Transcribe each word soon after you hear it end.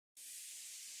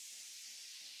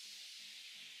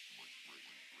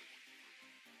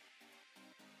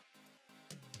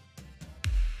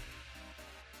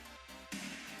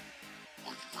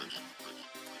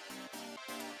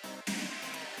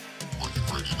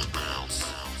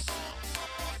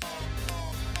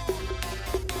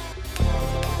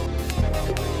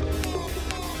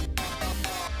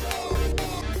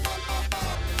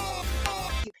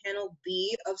Panel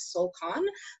B of SoulCon.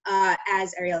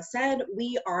 As Ariel said,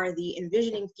 we are the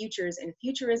Envisioning Futures and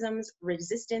Futurisms,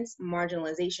 Resistance,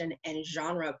 Marginalization, and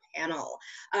Genre panel.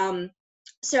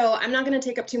 So I'm not going to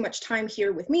take up too much time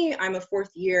here with me. I'm a fourth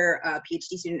year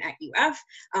PhD student at UF.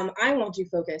 I want to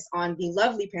focus on the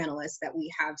lovely panelists that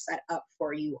we have set up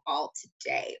for you all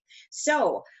today.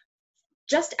 So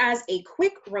just as a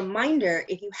quick reminder,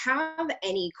 if you have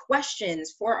any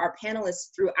questions for our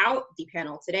panelists throughout the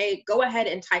panel today, go ahead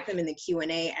and type them in the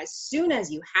Q&A as soon as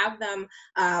you have them.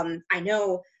 I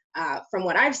know from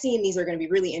what I've seen, these are going to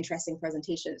be really interesting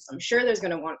presentations. I'm sure there's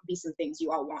going to be some things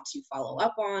you all want to follow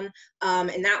up on,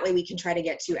 and that way we can try to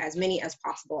get to as many as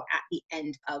possible at the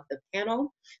end of the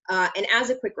panel. And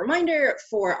as a quick reminder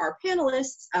for our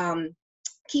panelists,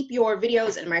 keep your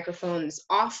videos and microphones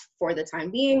off for the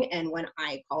time being, and when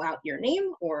I call out your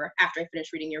name or after I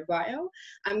finish reading your bio,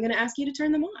 I'm going to ask you to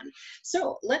turn them on.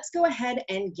 So let's go ahead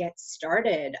and get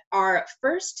started. Our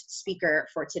first speaker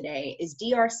for today is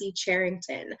DRC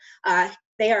Charrington.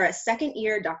 They are a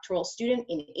second-year doctoral student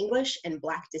in English and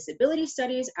Black Disability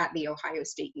Studies at The Ohio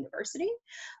State University.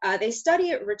 They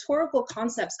study rhetorical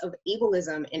concepts of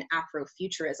ableism and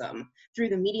Afrofuturism through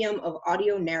the medium of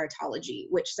audio narratology,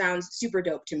 which sounds super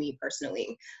dope to me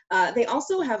personally. They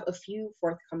also have a few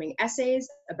forthcoming essays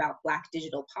about Black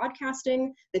digital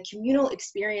podcasting, the communal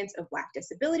experience of Black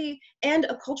disability, and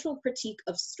a cultural critique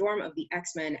of Storm of the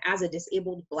X-Men as a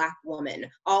disabled Black woman,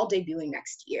 all debuting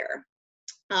next year.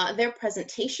 Their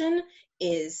presentation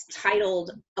is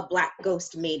titled A Black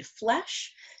Ghost Made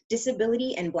Flesh,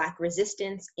 Disability and Black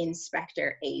Resistance in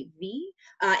Spectre AV,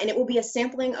 and it will be a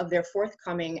sampling of their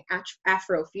forthcoming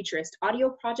Afrofuturist audio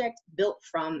project built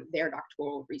from their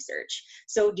doctoral research.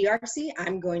 So DRC,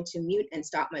 I'm going to mute and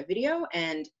stop my video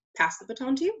and pass the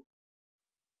baton to you.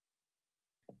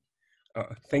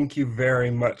 Thank you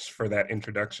very much for that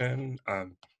introduction.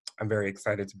 I'm very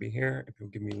excited to be here. If you'll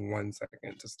give me 1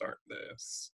 second to start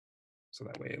this, so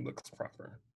that way it looks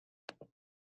proper.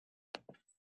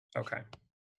 Okay.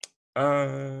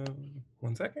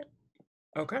 1 second.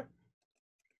 Okay.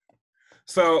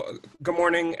 So, good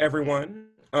morning, everyone.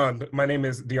 My name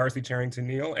is DRC Charrington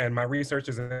Neal, and my research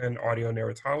is in audio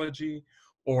narratology,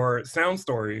 or sound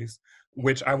stories,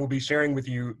 which I will be sharing with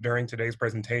you during today's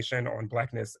presentation on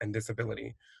Blackness and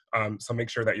disability. So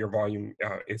make sure that your volume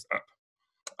is up.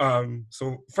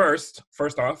 So first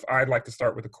off, I'd like to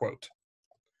start with a quote.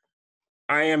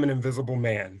 I am an invisible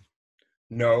man.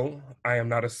 No, I am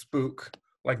not a spook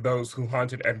like those who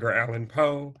haunted Edgar Allan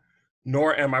Poe,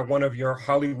 nor am I one of your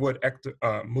Hollywood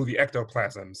movie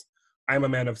ectoplasms. I am a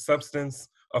man of substance,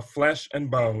 of flesh and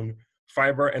bone,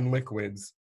 fiber and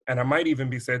liquids, and I might even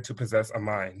be said to possess a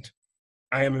mind.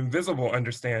 I am invisible,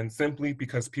 understand, simply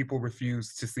because people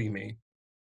refuse to see me.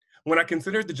 When I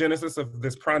considered the genesis of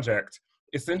this project,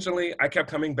 essentially, I kept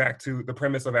coming back to the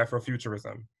premise of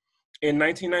Afrofuturism. In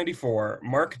 1994,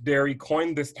 Mark Derry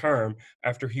coined this term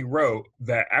after he wrote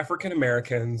that African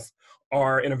Americans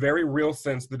are, in a very real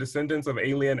sense, the descendants of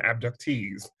alien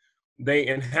abductees. They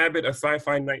inhabit a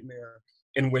sci-fi nightmare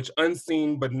in which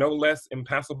unseen but no less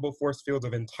impassable force fields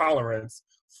of intolerance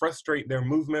frustrate their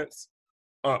movements,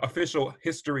 official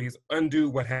histories undo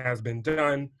what has been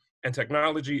done, and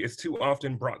technology is too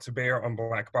often brought to bear on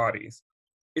Black bodies.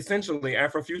 Essentially,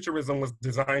 Afrofuturism was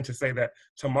designed to say that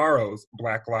tomorrow's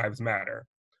Black lives matter.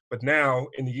 But now,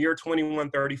 in the year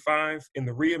 2135, in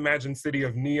the reimagined city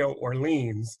of Neo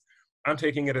Orleans, I'm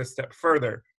taking it a step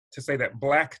further to say that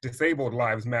Black disabled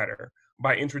lives matter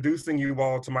by introducing you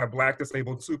all to my Black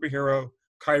disabled superhero,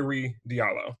 Kyrie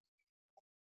Diallo.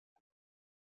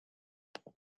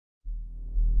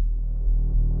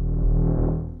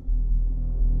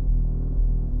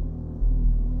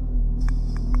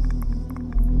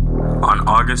 On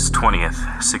August 20th,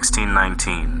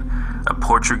 1619, a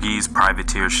Portuguese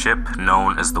privateer ship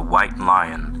known as the White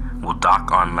Lion will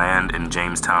dock on land in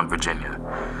Jamestown, Virginia,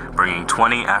 bringing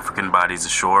 20 African bodies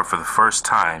ashore for the first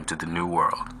time to the New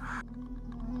World.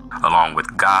 Along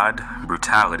with God,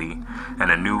 brutality, and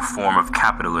a new form of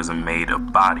capitalism made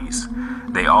of bodies,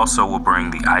 they also will bring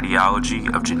the ideology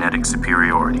of genetic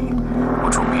superiority,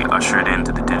 which will be ushered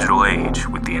into the digital age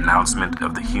with the announcement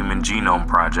of the Human Genome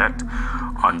Project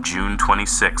on June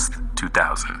 26,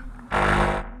 2000.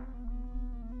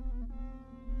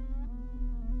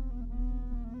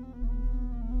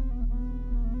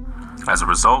 As a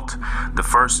result, the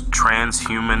first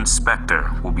transhuman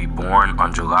specter will be born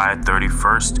on July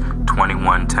 31st,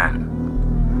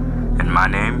 2110. And my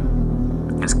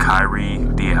name is Kyrie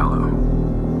Diallo.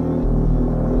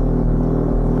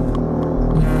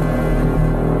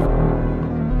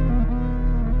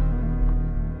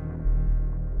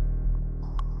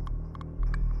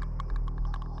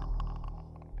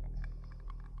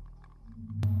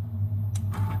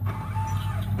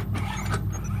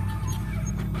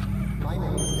 My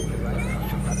name is Adrienne Resha,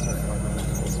 professor at Northern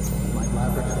Medical School. In my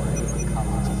laboratory, with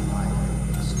colleagues of mine,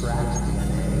 extract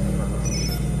DNA from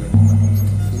ancient living levels of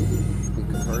teeth. We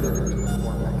convert it into a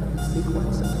four-mechanid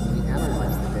sequence, and then we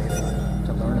analyze the data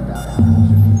to learn about how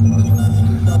each of these are related to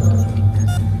each other.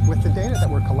 And with the data that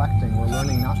we're collecting, we're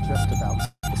learning not just about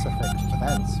specific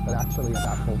events, but actually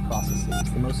about whole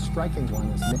processes. The most striking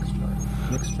one is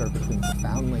mixture between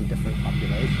profoundly different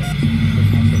populations,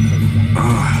 which also takes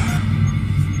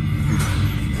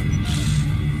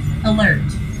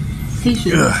Alert.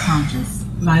 Patient is conscious.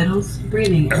 Vitals,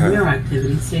 breathing, and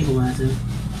neuroactivity stabilizing.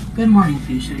 Good morning,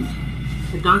 patient.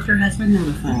 The doctor has been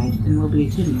notified and will be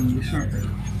attending you shortly.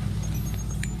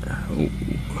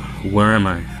 Where am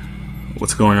I?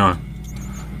 What's going on?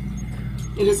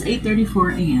 It is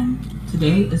 8:34 a.m.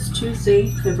 Today is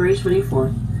Tuesday, February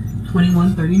 24th,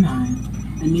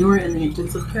 2139, and you are in the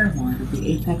intensive care ward of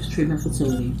the Apex Treatment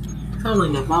Facility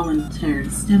following a voluntary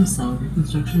stem cell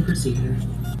reconstruction procedure.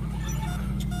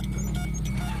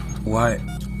 Why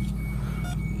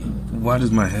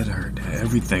does my head hurt?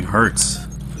 Everything hurts.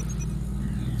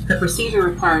 The procedure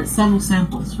required several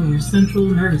samples from your central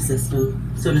nervous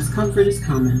system, so discomfort is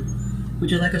common.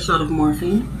 Would you like a shot of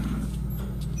morphine?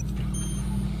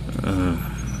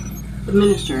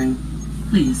 Administering.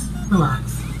 Please,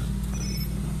 relax.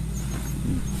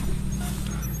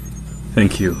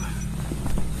 Thank you.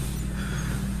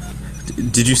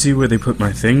 Did you see where they put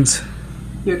my things?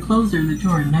 Your clothes are in the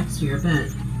drawer next to your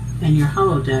bed, and your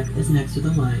holodeck is next to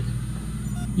the light.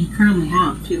 You currently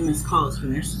have 2 missed calls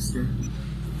from your sister.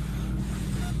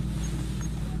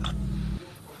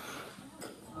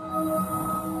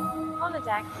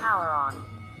 Holodeck power on.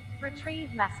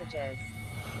 Retrieve messages.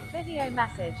 Video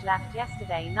message left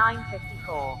yesterday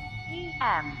 9:54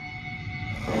 p.m.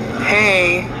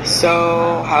 Hey,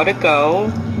 so how'd it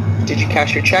go? Did you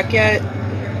cash your check yet?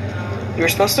 You were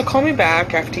supposed to call me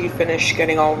back after you finished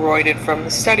getting all roided from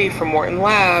the study from Morton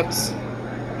Labs.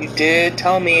 You did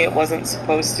tell me it wasn't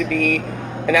supposed to be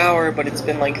an hour, but it's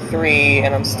been like 3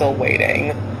 and I'm still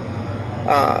waiting.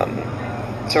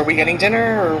 So are we getting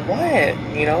dinner or what?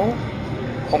 You know?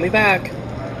 Call me back.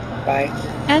 Bye.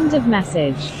 End of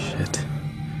message. Shit.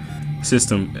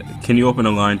 System, can you open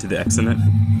a line to the exonet?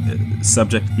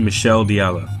 Subject Michelle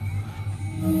Diallo.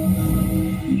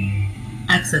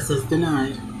 Access is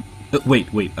denied. Wait,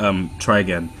 try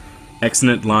again.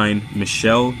 Exonet line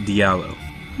Michelle Diallo.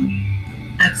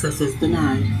 Access is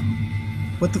denied.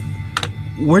 What the...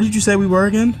 Where did you say we were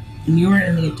again? And you are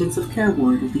in the intensive care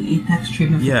ward of the Apex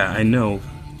Treatment Yeah, I know.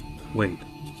 Wait,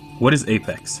 what is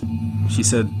Apex? She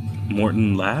said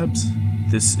Morton Labs?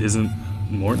 This isn't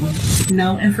Morton?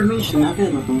 No information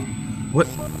available. What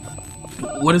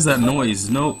is that noise?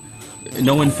 No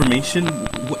information?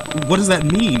 What does that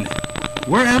mean?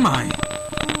 Where am I?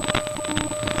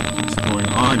 What's going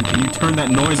on? Can you turn that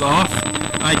noise off?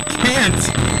 I can't!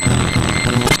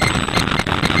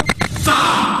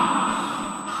 Stop!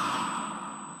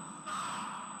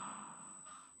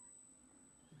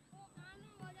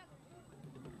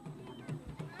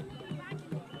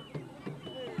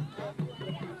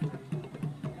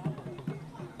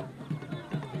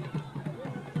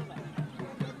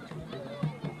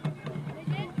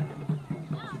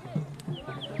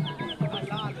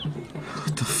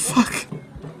 What the fuck?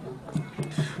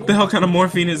 What the hell kind of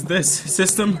morphine is this?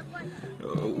 System?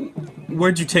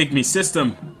 Where'd you take me?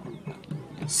 System?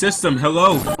 System,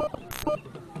 hello?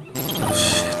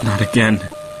 Shit, not again.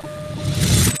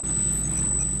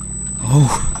 Oh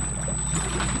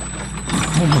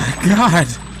my god!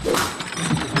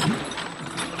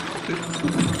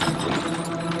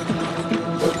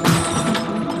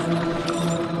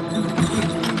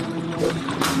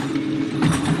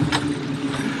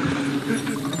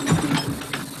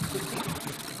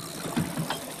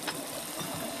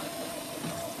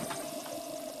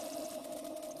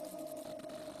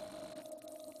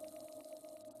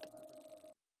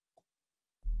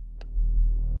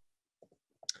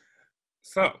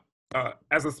 So,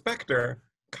 as a specter,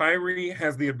 Kyrie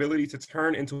has the ability to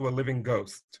turn into a living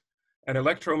ghost, an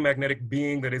electromagnetic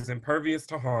being that is impervious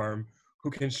to harm, who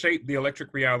can shape the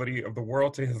electric reality of the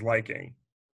world to his liking.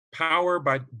 Powered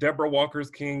by Deborah Walker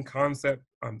King's concept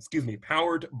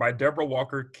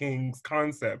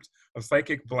of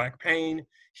psychic Black pain,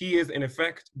 he is in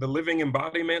effect the living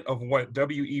embodiment of what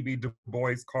W.E.B. Du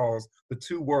Bois calls the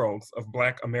two worlds of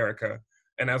Black America,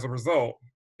 and as a result,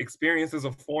 experiences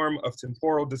a form of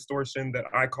temporal distortion that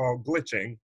I call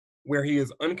glitching, where he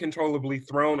is uncontrollably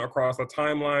thrown across a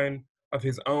timeline of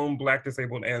his own Black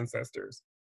disabled ancestors.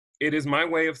 It is my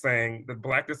way of saying that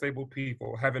Black disabled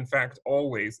people have in fact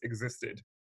always existed,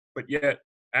 but yet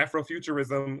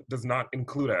Afrofuturism does not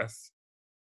include us.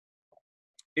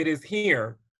 It is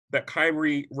here that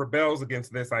Kyrie rebels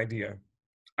against this idea.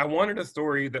 I wanted a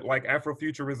story that, like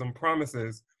Afrofuturism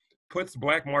promises, puts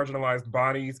Black marginalized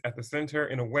bodies at the center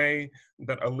in a way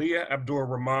that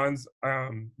recalls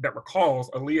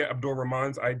Aliyah Abdul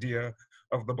Rahman's idea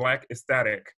of the Black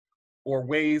ecstatic, or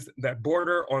ways that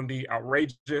border on the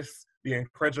outrageous, the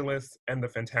incredulous, and the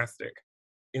fantastic.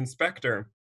 In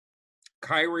Spectre,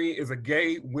 Kyrie is a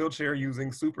gay wheelchair-using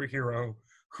superhero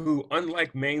who,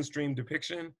 unlike mainstream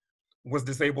depiction, was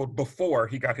disabled before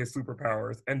he got his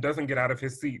superpowers and doesn't get out of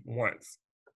his seat once.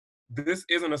 This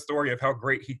isn't a story of how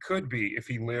great he could be if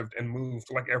he lived and moved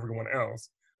like everyone else,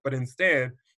 but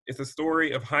instead, it's a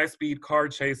story of high-speed car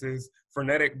chases,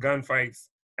 frenetic gunfights,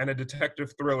 and a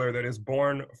detective thriller that is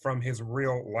born from his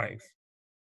real life.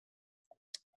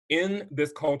 In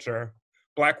this culture,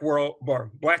 Black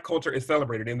culture is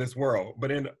celebrated in this world, but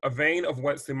in a vein of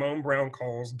what Simone Brown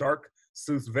calls dark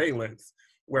surveillance,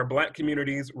 where Black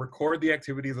communities record the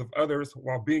activities of others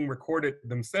while being recorded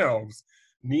themselves,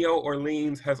 Neo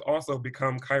Orleans has also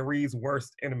become Kyrie's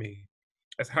worst enemy.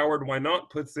 As Howard Wynot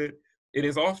puts it, it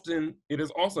is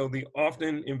also the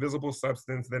often invisible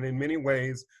substance that in many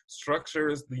ways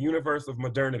structures the universe of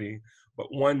modernity,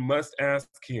 but one must ask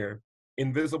here,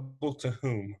 invisible to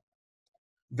whom?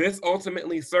 This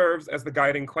ultimately serves as the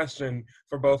guiding question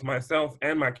for both myself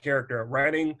and my character,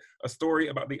 writing a story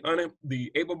about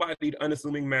the able-bodied,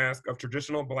 unassuming mask of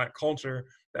traditional Black culture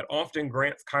that often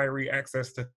grants Kyrie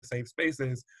access to safe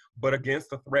spaces, but against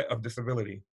the threat of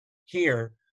disability.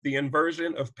 Here, the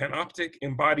inversion of panoptic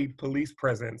embodied police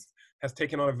presence has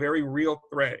taken on a very real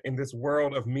threat in this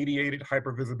world of mediated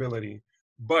hypervisibility.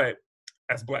 But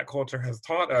as Black culture has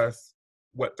taught us,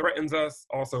 what threatens us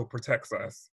also protects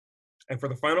us. And for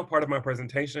the final part of my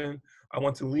presentation, I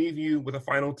want to leave you with a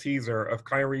final teaser of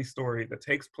Kyrie's story that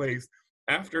takes place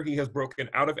after he has broken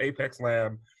out of Apex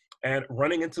Lab and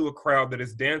running into a crowd that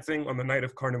is dancing on the night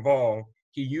of Carnival,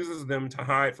 he uses them to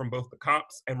hide from both the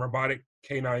cops and robotic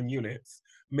canine units,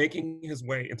 making his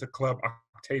way into Club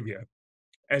Octavia.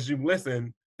 As you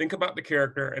listen, think about the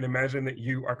character and imagine that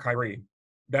you are Kyrie.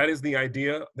 That is the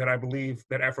idea that I believe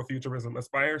that Afrofuturism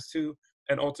aspires to,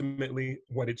 and ultimately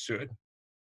what it should.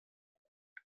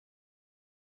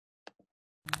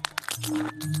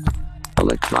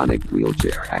 Electronic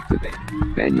wheelchair activate.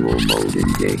 Manual mode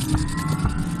engaged.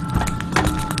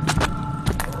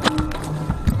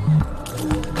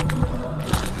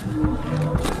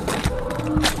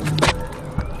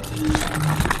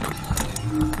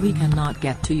 We cannot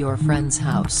get to your friend's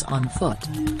house on foot.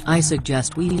 I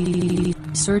suggest we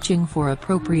searching for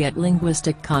appropriate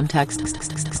linguistic context.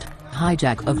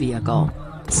 Hijack a vehicle.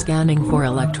 Scanning for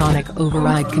electronic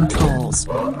override controls.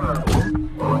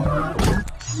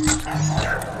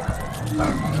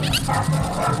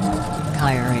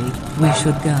 Kyrie, we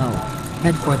should go.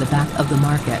 Head for the back of the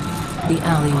market. The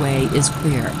alleyway is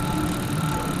clear.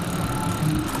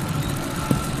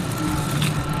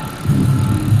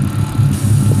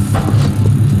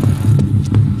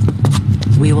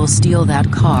 We will steal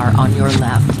that car on your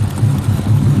left.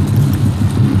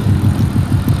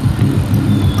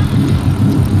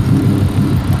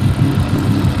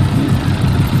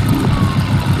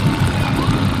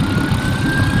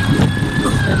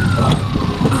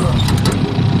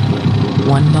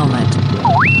 One moment.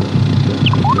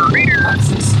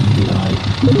 Access denied.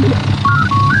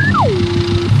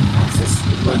 Access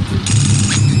granted.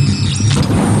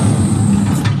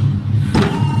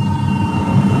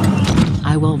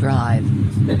 I will drive.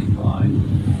 Standing by.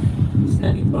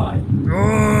 Standing by.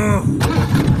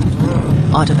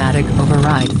 Automatic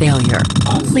override failure.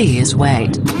 Please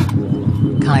wait.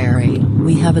 Kyrie,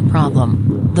 we have a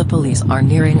problem. The police are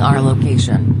nearing our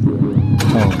location.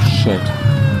 Oh shit.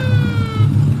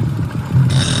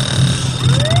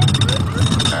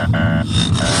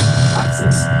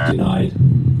 Access denied.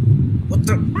 What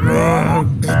the?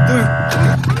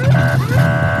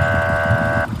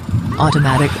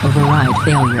 Automatic override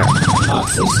failure.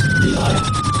 Access denied.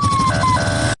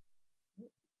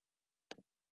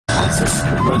 Access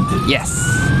granted. Yes.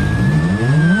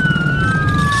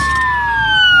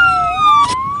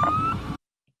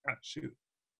 shoot.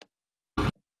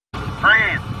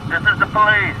 Freeze! This is the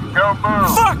police. Don't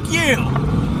move. Fuck you!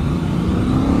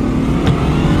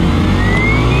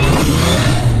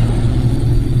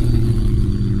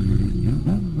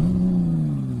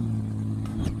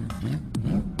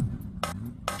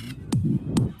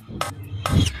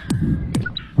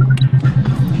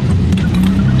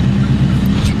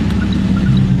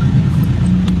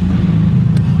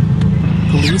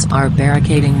 Police are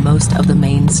barricading most of the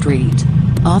main street,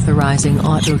 authorizing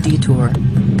auto detour.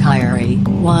 Kyrie,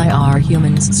 why are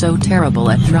humans so terrible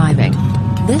at driving?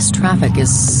 This traffic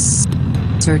is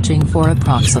searching for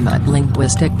approximate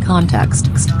linguistic context.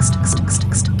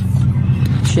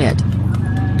 Shit.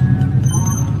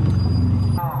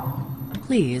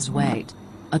 Please wait.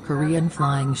 A Korean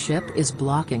flying ship is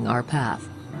blocking our path.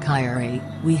 Kyrie,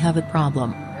 we have a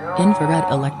problem.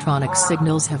 Infrared electronic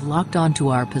signals have locked onto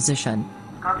our position.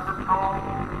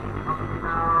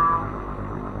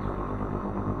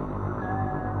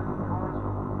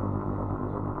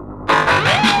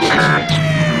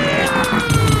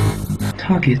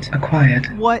 Target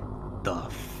acquired. What the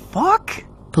fuck?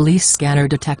 Police scanner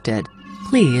detected.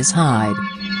 Please hide.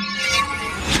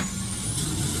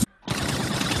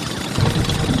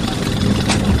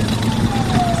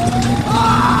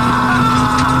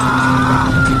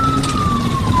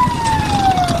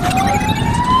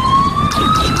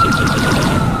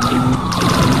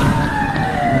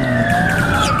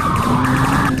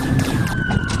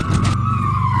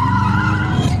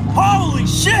 Holy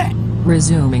shit!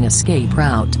 Resuming escape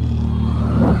route.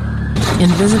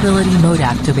 Invisibility mode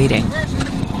activating.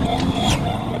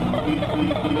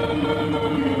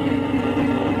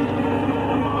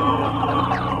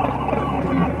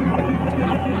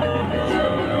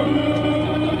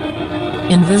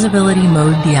 Invisibility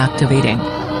mode deactivating.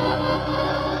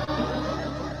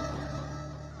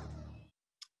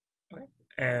 Okay.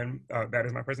 And that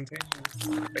is my presentation.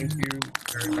 Thank you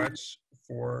very much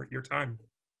for your time.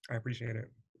 I appreciate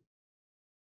it.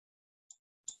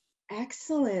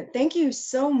 Excellent. Thank you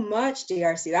so much,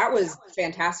 DRC. That was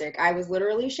fantastic. I was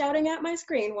literally shouting at my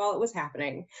screen while it was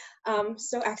happening.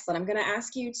 So excellent. I'm going to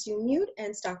ask you to mute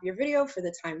and stop your video for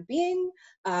the time being,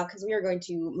 because we are going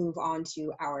to move on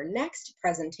to our next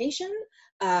presentation.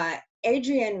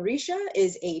 Adrienne Resha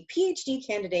is a PhD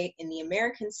candidate in the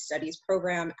American Studies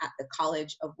program at the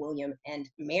College of William and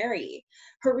Mary.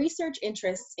 Her research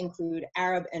interests include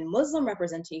Arab and Muslim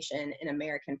representation in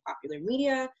American popular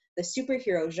media, the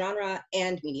superhero genre,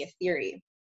 and media theory.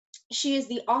 She is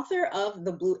the author of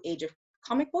The Blue Age of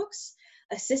Comic Books,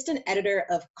 assistant editor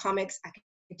of Comics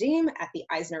Academe at the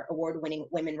Eisner Award-winning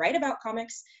Women Write About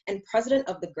Comics, and president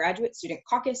of the Graduate Student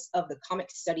Caucus of the Comic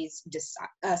Studies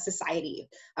Society.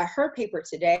 Her paper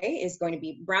today is going to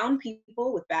be Brown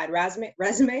People with Bad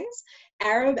Resumes,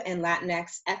 Arab and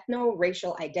Latinx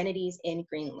Ethno-Racial Identities in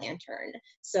Green Lantern.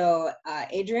 So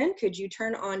Adrienne, could you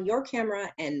turn on your camera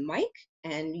and mic,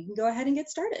 and you can go ahead and get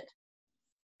started.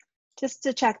 Just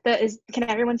to check, can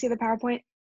everyone see the PowerPoint?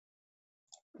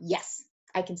 Yes,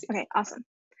 I can see. Okay, awesome.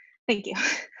 Thank you.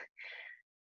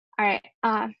 All right,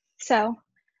 so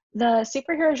the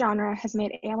superhero genre has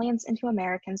made aliens into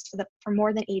Americans for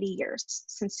more than 80 years,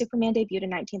 since Superman debuted in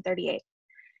 1938.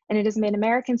 And it has made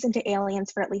Americans into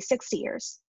aliens for at least 60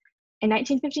 years. In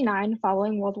 1959,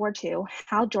 following World War II,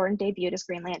 Hal Jordan debuted as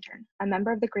Green Lantern, a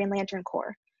member of the Green Lantern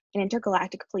Corps, an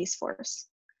intergalactic police force.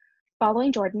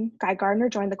 Following Jordan, Guy Gardner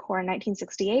joined the Corps in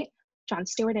 1968, John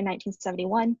Stewart in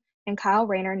 1971, and Kyle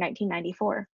Rayner in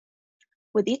 1994.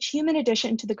 With each human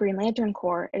addition to the Green Lantern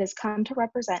Corps, it has come to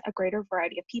represent a greater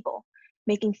variety of people,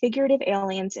 making figurative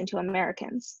aliens into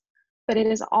Americans. But it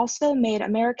has also made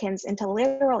Americans into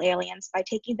literal aliens by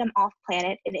taking them off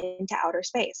planet and into outer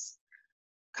space.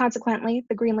 Consequently,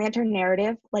 the Green Lantern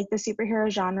narrative, like the superhero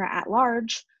genre at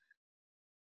large,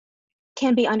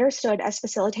 can be understood as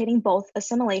facilitating both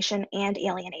assimilation and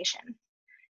alienation.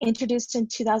 Introduced in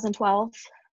 2012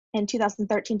 and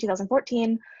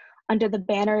 2013-2014 under the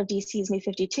banner of DC's New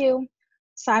 52,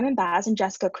 Simon Baz and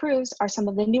Jessica Cruz are some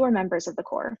of the newer members of the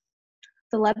Corps.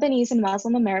 The Lebanese and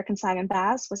Muslim American Simon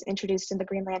Baz was introduced in the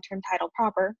Green Lantern title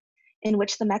proper, in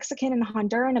which the Mexican and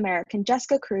Honduran American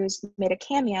Jessica Cruz made a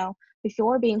cameo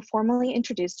before being formally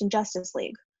introduced in Justice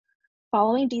League.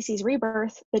 Following DC's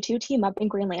rebirth, the two team up in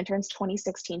Green Lanterns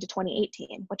 2016 to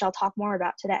 2018, which I'll talk more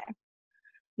about today.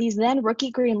 These then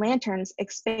rookie Green Lanterns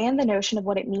expand the notion of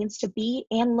what it means to be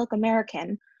and look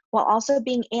American, while also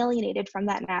being alienated from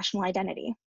that national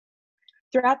identity.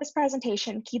 Throughout this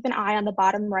presentation, keep an eye on the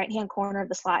bottom right-hand corner of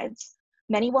the slides.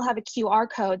 Many will have a QR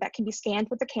code that can be scanned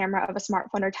with the camera of a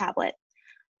smartphone or tablet.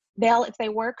 They'll, if they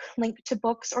work, link to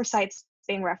books or sites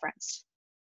being referenced.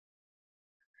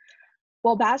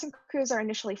 While Baz and Cruz are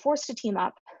initially forced to team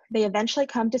up, they eventually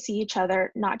come to see each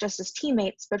other not just as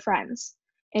teammates, but friends.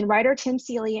 In writer Tim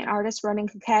Seeley and artist Ronan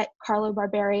Kincade, Carlo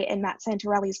Barberi, and Matt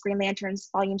Santorelli's Green Lanterns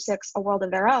Volume 6, A World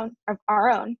of Our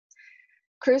Own,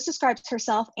 Cruz describes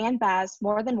herself and Baz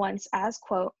more than once as,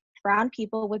 quote, brown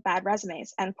people with bad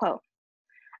resumes, end quote.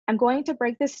 I'm going to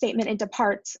break this statement into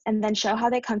parts and then show how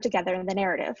they come together in the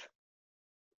narrative.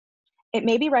 It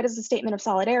may be read as a statement of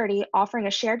solidarity, offering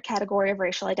a shared category of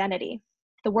racial identity.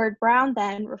 The word brown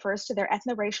then refers to their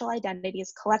ethno-racial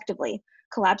identities collectively,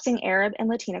 collapsing Arab and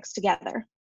Latinx together.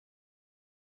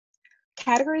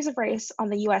 Categories of race on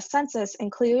the US Census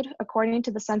include, according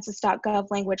to the census.gov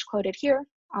language quoted here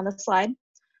on the slide,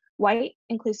 white,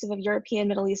 inclusive of European,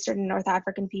 Middle Eastern, and North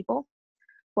African people,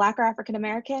 Black or African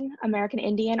American, American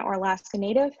Indian or Alaska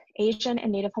Native, Asian,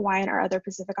 and Native Hawaiian or other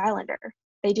Pacific Islander.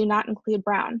 They do not include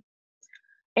brown.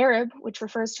 Arab, which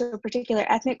refers to a particular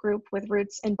ethnic group with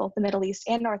roots in both the Middle East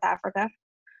and North Africa,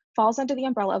 falls under the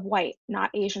umbrella of white,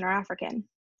 not Asian or African.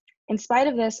 In spite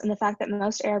of this and the fact that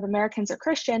most Arab Americans are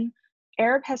Christian,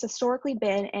 Arab has historically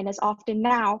been and is often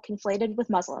now conflated with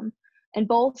Muslim, and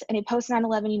both in a post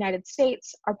 9/11 United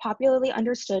States are popularly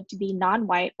understood to be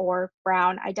non-white or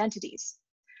brown identities.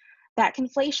 That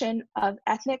conflation of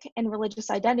ethnic and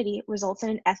religious identity results in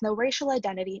an ethno-racial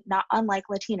identity not unlike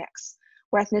Latinx,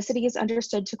 where ethnicity is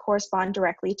understood to correspond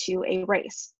directly to a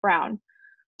race, brown,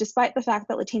 despite the fact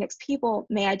that Latinx people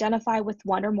may identify with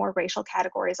one or more racial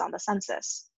categories on the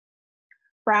census.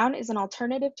 Brown is an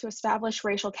alternative to established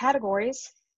racial categories,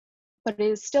 but it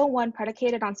is still one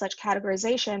predicated on such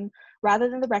categorization rather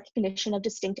than the recognition of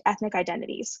distinct ethnic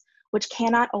identities, which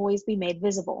cannot always be made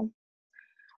visible.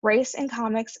 Race in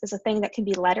comics is a thing that can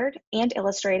be lettered and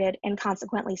illustrated and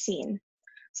consequently seen.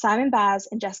 Simon Baz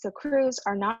and Jessica Cruz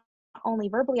are not only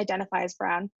verbally identified as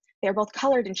brown, they are both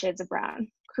colored in shades of brown,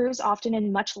 Cruz often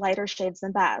in much lighter shades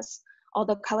than Baz,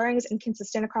 although coloring is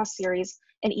inconsistent across series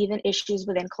and even issues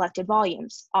within collected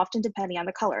volumes, often depending on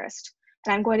the colorist.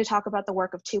 And I'm going to talk about the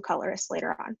work of two colorists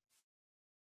later on.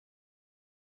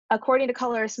 According to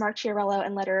colorist Mark Chiarello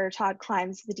and letterer Todd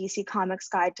Klein's The DC Comics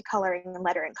Guide to Coloring and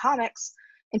Lettering Comics,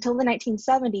 until the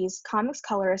 1970s, comics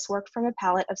colorists worked from a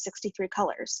palette of 63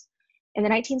 colors. In the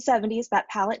 1970s, that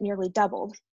palette nearly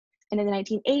doubled. And in the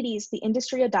 1980s, the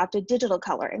industry adopted digital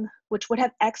coloring, which would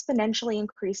have exponentially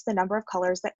increased the number of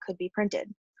colors that could be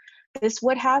printed. This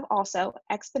would have also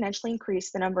exponentially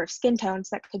increased the number of skin tones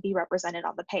that could be represented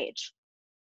on the page.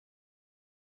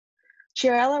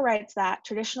 Chiarello writes that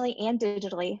traditionally and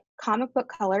digitally, comic book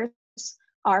colors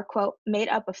are, quote, made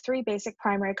up of three basic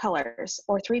primary colors,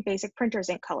 or three basic printer's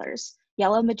ink colors,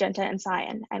 yellow, magenta, and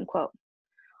cyan, end quote.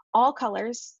 All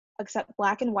colors, except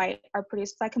black and white, are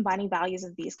produced by combining values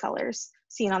of these colors,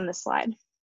 seen on this slide.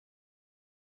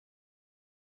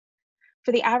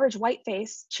 For the average white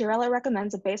face, Chiarello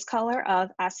recommends a base color of,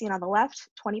 as seen on the left,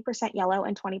 20% yellow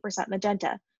and 20%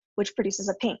 magenta, which produces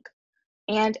a pink.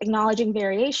 And acknowledging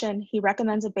variation, he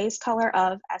recommends a base color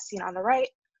of, as seen on the right,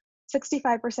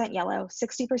 65% yellow,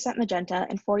 60% magenta,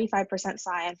 and 45%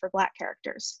 cyan for black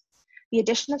characters. The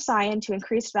addition of cyan to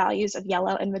increased values of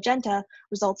yellow and magenta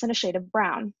results in a shade of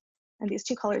brown, and these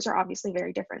two colors are obviously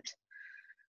very different.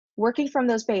 Working from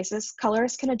those bases,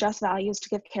 colorists can adjust values to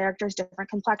give characters different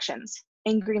complexions.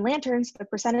 In Green Lanterns, the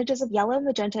percentages of yellow,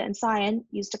 magenta, and cyan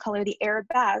used to color the Arab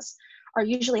Baz are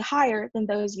usually higher than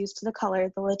those used to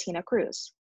color the Latina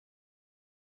Cruz.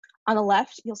 On the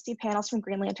left, you'll see panels from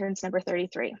Green Lanterns number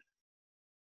 33.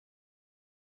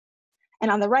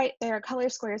 And on the right, there are color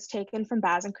squares taken from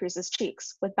Baz and Cruz's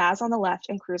cheeks, with Baz on the left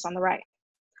and Cruz on the right.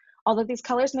 Although these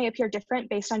colors may appear different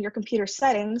based on your computer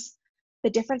settings, the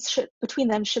difference between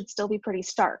them should still be pretty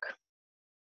stark.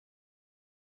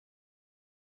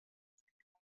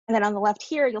 And then on the left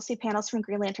here, you'll see panels from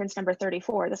Green Lanterns number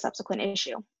 34, the subsequent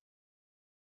issue.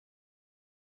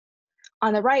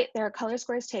 On the right, there are color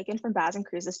squares taken from Baz and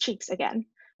Cruz's cheeks again,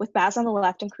 with Baz on the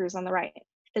left and Cruz on the right.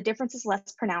 The difference is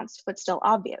less pronounced, but still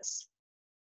obvious.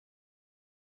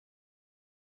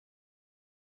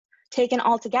 Taken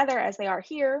all together as they are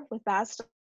here, with Baz still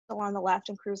on the left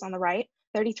and Cruz on the right,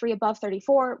 33 above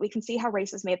 34, we can see how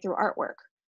race is made through artwork.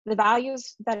 The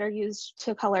values that are used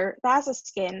to color Baz's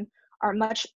skin are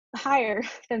much higher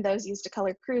than those used to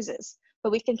color Cruz's,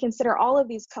 but we can consider all of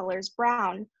these colors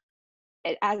brown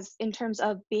as in terms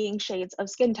of being shades of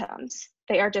skin tones.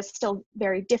 They are just still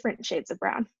very different shades of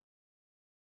brown.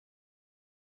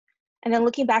 And then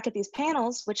looking back at these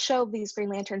panels, which show these Green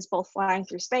Lanterns both flying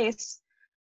through space,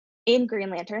 in Green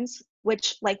Lanterns,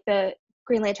 which like the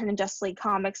Green Lantern and Justice League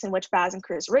comics in which Baz and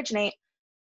Cruz originate,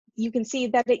 you can see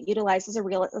that it utilizes a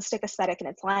realistic aesthetic in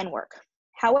its line work.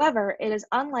 However, it is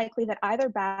unlikely that either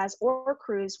Baz or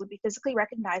Cruz would be physically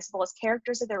recognizable as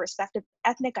characters of their respective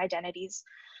ethnic identities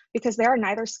because there are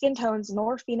neither skin tones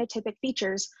nor phenotypic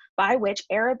features by which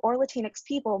Arab or Latinx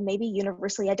people may be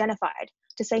universally identified,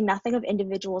 to say nothing of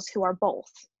individuals who are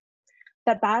both.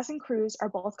 That Baz and Cruz are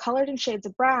both colored in shades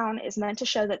of brown is meant to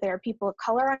show that they are people of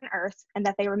color on Earth and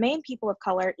that they remain people of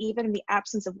color even in the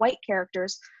absence of white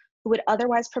characters who would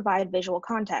otherwise provide visual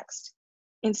context.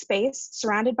 In space,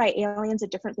 surrounded by aliens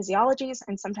of different physiologies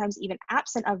and sometimes even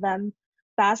absent of them,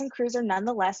 Baz and Cruz are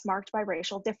nonetheless marked by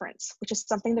racial difference, which is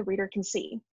something the reader can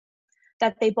see.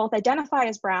 That they both identify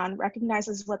as brown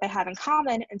recognizes what they have in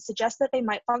common and suggests that they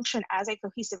might function as a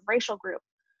cohesive racial group,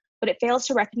 but it fails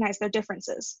to recognize their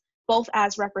differences, both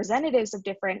as representatives of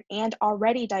different and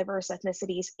already diverse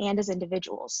ethnicities and as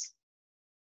individuals.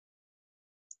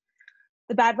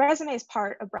 The bad resumes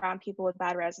part of Brown People with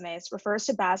Bad Resumes refers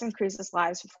to Baz and Cruz's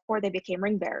lives before they became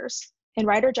ring bearers. In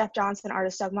writer Jeff Johnson,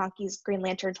 artist Doug Monkey's Green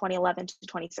Lantern 2011 to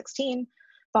 2016,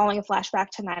 following a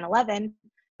flashback to 9/11,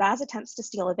 Baz attempts to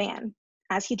steal a van.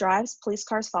 As he drives, police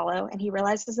cars follow, and he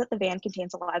realizes that the van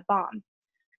contains a live bomb.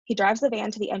 He drives the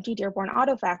van to the empty Dearborn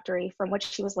Auto Factory from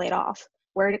which he was laid off,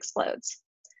 where it explodes.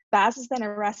 Baz is then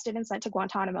arrested and sent to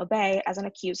Guantanamo Bay as an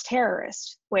accused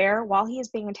terrorist, where, while he is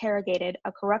being interrogated,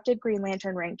 a corrupted Green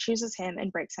Lantern ring chooses him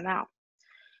and breaks him out.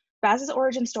 Baz's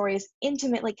origin story is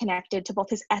intimately connected to both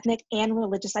his ethnic and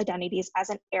religious identities as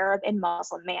an Arab and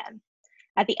Muslim man.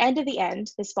 At the end of the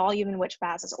end, this volume in which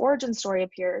Baz's origin story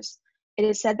appears, it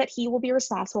is said that he will be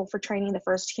responsible for training the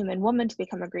first human woman to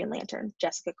become a Green Lantern,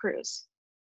 Jessica Cruz.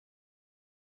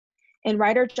 In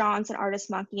writer Johns and artist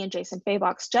Monkey and Jason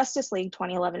Fabok's Justice League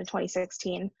 2011 to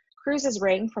 2016, Cruz's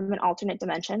ring from an alternate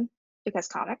dimension, because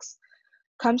comics,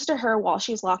 comes to her while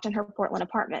she's locked in her Portland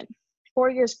apartment. 4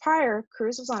 years prior,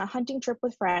 Cruz was on a hunting trip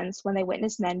with friends when they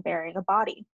witnessed men burying a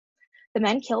body. The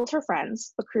men killed her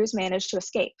friends, but Cruz managed to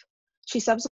escape. She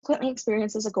subsequently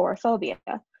experiences agoraphobia,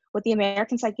 what the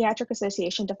American Psychiatric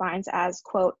Association defines as,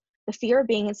 quote, the fear of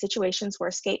being in situations where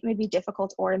escape may be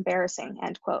difficult or embarrassing,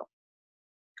 end quote.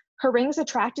 Her ring is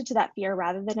attracted to that fear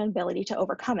rather than an ability to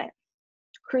overcome it.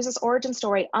 Cruz's origin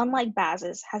story, unlike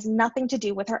Baz's, has nothing to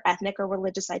do with her ethnic or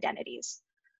religious identities.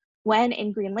 When,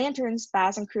 in Green Lanterns,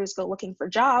 Baz and Cruz go looking for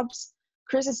jobs,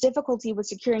 Cruz's difficulty with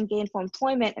securing gainful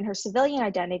employment and her civilian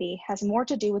identity has more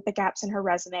to do with the gaps in her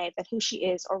resume than who she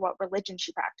is or what religion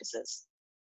she practices.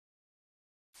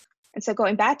 And so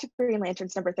going back to Green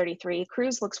Lanterns number 33,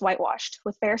 Cruz looks whitewashed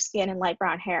with fair skin and light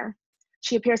brown hair.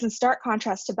 She appears in stark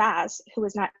contrast to Baz, who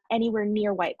is not anywhere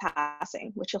near white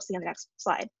passing, which you'll see on the next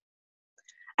slide.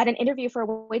 At an interview for a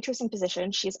waitressing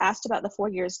position, she is asked about the 4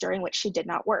 years during which she did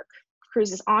not work.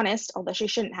 Cruz is honest, although she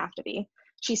shouldn't have to be.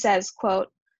 She says, quote,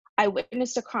 I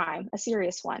witnessed a crime, a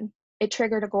serious one. It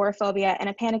triggered agoraphobia and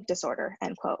a panic disorder,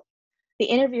 end quote. The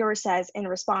interviewer says in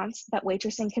response that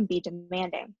waitressing can be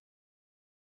demanding.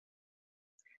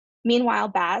 Meanwhile,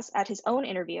 Baz, at his own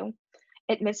interview,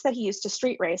 admits that he used to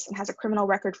street race and has a criminal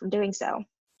record from doing so.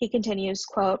 He continues,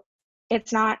 quote,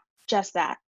 it's not just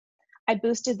that. I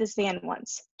boosted this van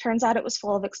once. Turns out it was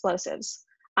full of explosives.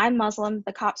 I'm Muslim,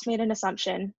 the cops made an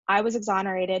assumption. I was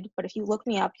exonerated, but if you look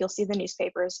me up, you'll see the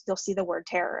newspapers, you'll see the word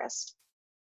terrorist.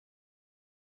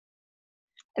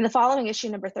 In the following issue,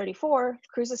 number 34,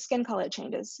 Cruz's skin color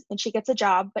changes, and she gets a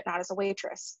job, but not as a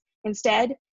waitress.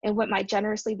 Instead, in what might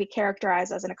generously be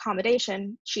characterized as an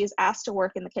accommodation, she is asked to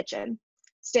work in the kitchen.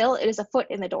 Still, it is a foot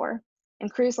in the door,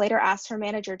 and Cruz later asked her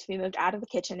manager to be moved out of the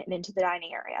kitchen and into the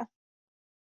dining area.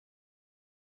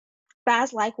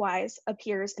 Baz likewise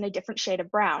appears in a different shade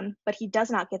of brown, but he does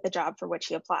not get the job for which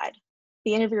he applied.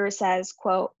 The interviewer says,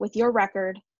 quote, with your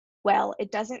record, well,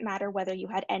 it doesn't matter whether you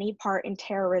had any part in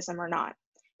terrorism or not.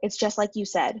 It's just like you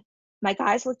said, my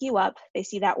guys look you up, they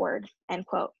see that word, end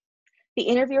quote. The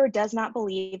interviewer does not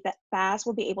believe that Baz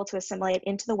will be able to assimilate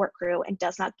into the work crew and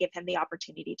does not give him the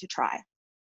opportunity to try.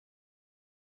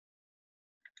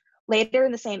 Later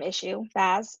in the same issue,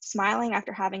 Baz, smiling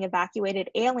after having evacuated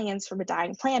aliens from a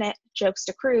dying planet, jokes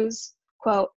to Cruz,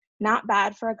 quote, not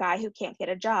bad for a guy who can't get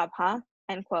a job, huh?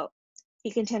 End quote.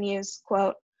 He continues,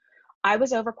 quote, I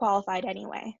was overqualified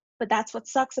anyway, but that's what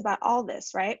sucks about all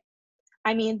this, right?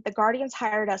 I mean, the Guardians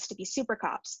hired us to be super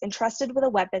cops, entrusted with a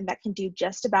weapon that can do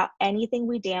just about anything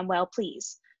we damn well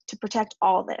please, to protect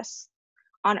all this.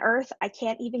 On Earth, I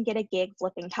can't even get a gig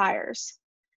flipping tires.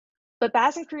 But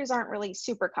Baz and Cruz aren't really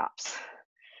super cops.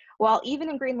 While even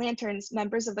in Green Lanterns,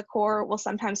 members of the Corps will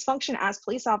sometimes function as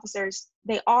police officers,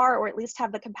 they are, or at least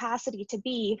have the capacity to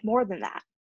be, more than that.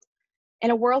 In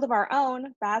a world of our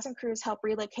own, Baz and Cruz help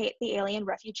relocate the alien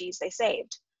refugees they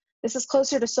saved. This is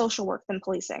closer to social work than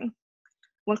policing.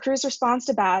 When Cruz responds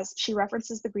to Baz, she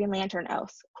references the Green Lantern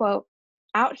oath, quote,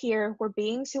 "Out here, we're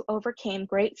beings who overcame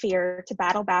great fear to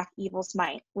battle back evil's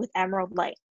might with emerald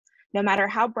light, no matter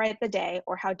how bright the day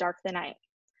or how dark the night.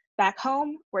 Back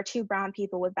home, we're two brown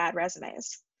people with bad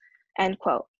resumes," end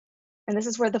quote. And this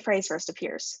is where the phrase first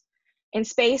appears. In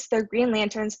space, they're Green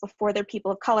Lanterns before they're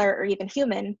people of color or even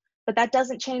human, but that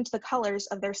doesn't change the colors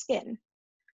of their skin.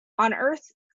 On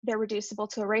Earth, they're reducible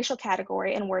to a racial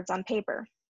category and words on paper.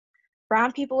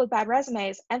 Brown people with bad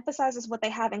resumes emphasizes what they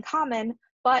have in common,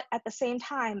 but at the same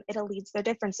time, it elides their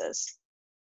differences.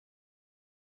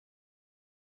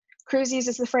 Cruz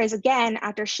uses the phrase again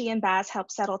after she and Baz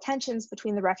help settle tensions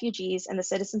between the refugees and the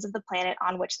citizens of the planet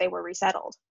on which they were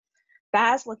resettled.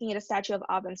 Baz, looking at a statue of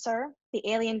Abin Sur, the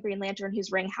alien Green Lantern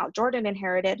whose ring Hal Jordan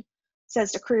inherited,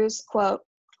 says to Cruz, quote,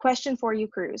 "Question for you,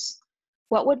 Cruz.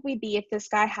 What would we be if this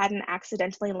guy hadn't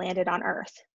accidentally landed on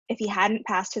Earth? If he hadn't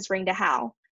passed his ring to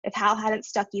Hal? If Hal hadn't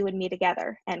stuck you and me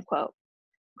together?" End quote.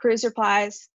 Cruz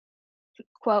replies,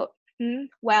 quote,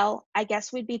 "Well, I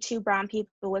guess we'd be two brown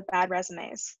people with bad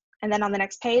resumes." And then on the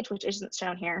next page, which isn't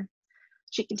shown here,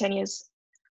 she continues,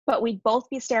 "But we'd both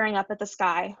be staring up at the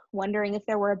sky, wondering if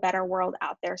there were a better world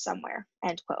out there somewhere,"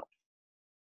 end quote.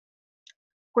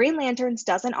 Green Lanterns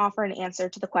doesn't offer an answer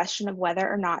to the question of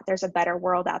whether or not there's a better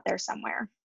world out there somewhere,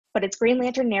 but its Green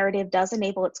Lantern narrative does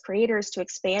enable its creators to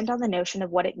expand on the notion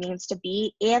of what it means to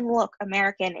be and look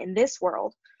American in this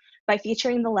world by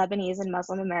featuring the Lebanese and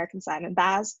Muslim American Simon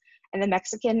Baz and the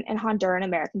Mexican and Honduran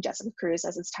American Jessica Cruz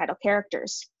as its title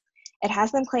characters. It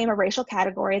has them claim a racial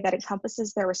category that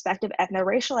encompasses their respective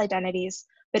ethno-racial identities,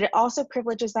 but it also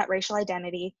privileges that racial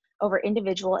identity over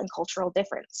individual and cultural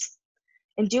difference.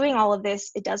 In doing all of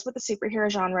this, it does what the superhero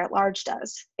genre at large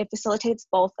does. It facilitates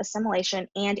both assimilation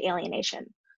and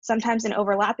alienation, sometimes in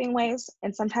overlapping ways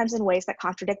and sometimes in ways that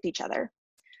contradict each other.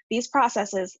 These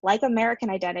processes, like American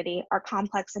identity, are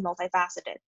complex and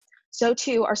multifaceted. So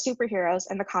too are superheroes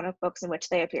and the comic books in which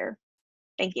they appear.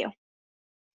 Thank you.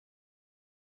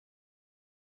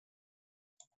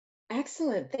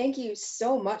 Excellent. Thank you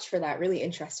so much for that really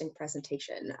interesting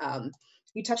presentation.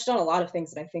 You touched on a lot of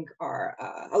things that I think are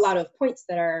a lot of points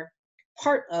that are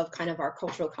part of kind of our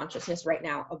cultural consciousness right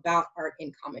now about art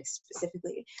in comics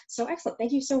specifically. So excellent.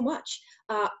 Thank you so much.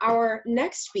 Our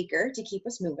next speaker to keep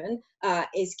us moving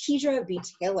is Kiedra B.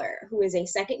 Taylor, who is a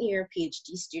second-year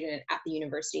PhD student at the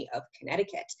University of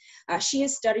Connecticut. She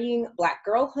is studying Black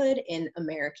girlhood in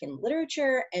American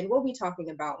literature, and we'll be talking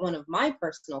about one of my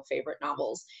personal favorite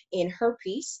novels in her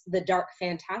piece, The Dark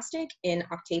Fantastic, in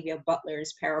Octavia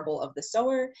Butler's Parable of the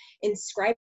Sower,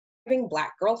 inscribing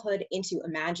Black girlhood into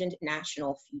imagined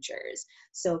national futures.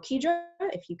 So Kiedra,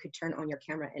 if you could turn on your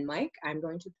camera and mic, I'm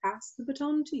going to pass the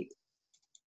baton to you.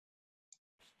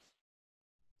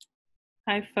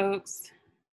 Hi, folks.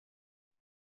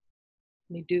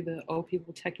 Let me do the old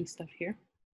people techie stuff here.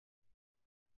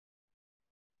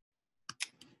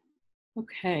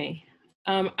 Okay.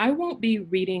 I won't be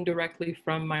reading directly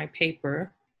from my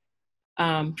paper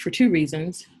for two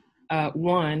reasons.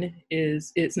 One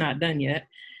is it's not done yet.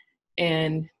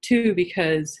 And two,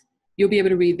 because you'll be able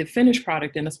to read the finished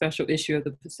product in a special issue of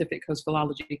the Pacific Coast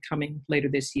Philology coming later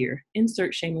this year.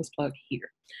 Insert shameless plug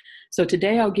here. So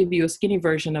today I'll give you a skinny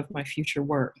version of my future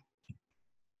work.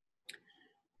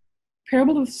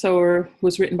 Parable of the Sower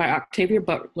was written by Octavia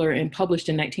Butler and published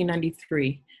in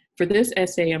 1993. For this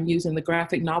essay, I'm using the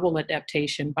graphic novel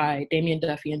adaptation by Damian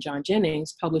Duffy and John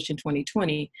Jennings, published in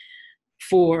 2020,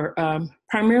 for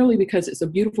primarily because it's a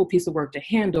beautiful piece of work to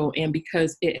handle, and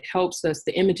because it helps us,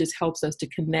 the images helps us to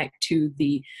connect to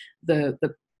the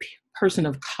person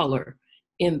of color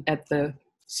at the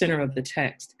center of the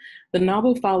text. The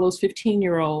novel follows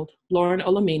 15-year-old Lauren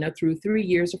Olamina through 3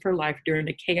 years of her life during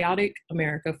a chaotic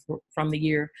America from the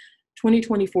year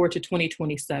 2024 to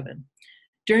 2027.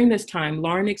 During this time,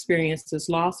 Lauren experiences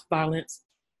loss, violence,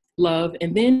 love,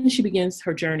 and then she begins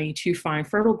her journey to find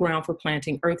fertile ground for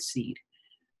planting Earthseed.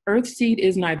 Earthseed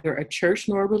is neither a church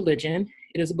nor a religion.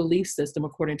 It is a belief system,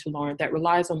 according to Lauren, that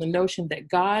relies on the notion that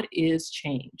God is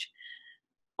change.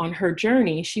 On her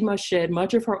journey, she must shed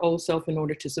much of her old self in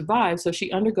order to survive, so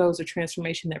she undergoes a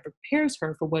transformation that prepares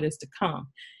her for what is to come.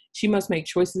 She must make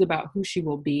choices about who she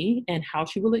will be and how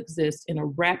she will exist in a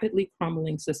rapidly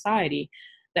crumbling society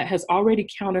that has already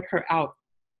counted her out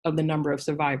of the number of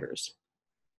survivors.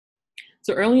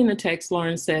 So early in the text,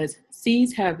 Lauren says,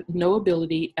 seeds have no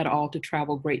ability at all to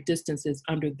travel great distances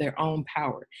under their own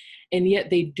power, and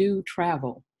yet they do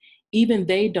travel. Even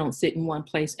they don't sit in one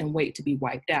place and wait to be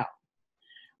wiped out.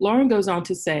 Lauren goes on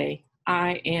to say,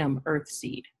 I am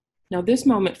Earthseed. Now, this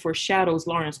moment foreshadows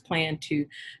Lauren's plan to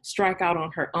strike out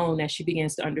on her own as she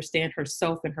begins to understand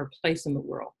herself and her place in the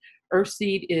world.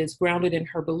 Earthseed is grounded in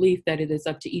her belief that it is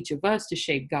up to each of us to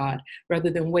shape God rather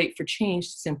than wait for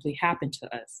change to simply happen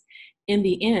to us. In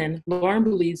the end, Lauren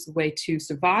believes the way to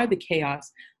survive the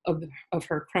chaos of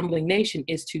her crumbling nation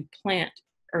is to plant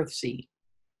Earthseed.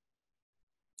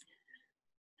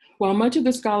 While much of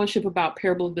the scholarship about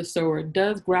Parable of the Sower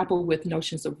does grapple with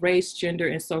notions of race, gender,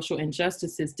 and social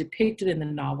injustices depicted in the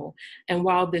novel, and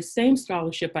while this same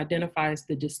scholarship identifies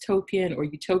the dystopian or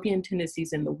utopian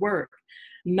tendencies in the work,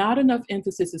 not enough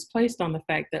emphasis is placed on the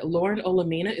fact that Lauren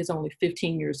Olamina is only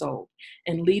 15 years old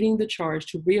and leading the charge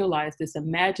to realize this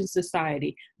imagined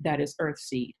society that is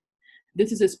Earthseed.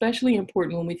 This is especially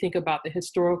important when we think about the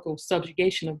historical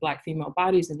subjugation of Black female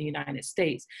bodies in the United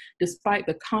States, despite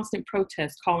the constant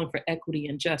protests calling for equity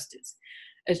and justice.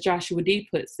 As Joshua D.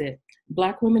 puts it,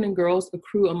 Black women and girls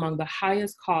accrue among the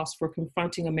highest costs for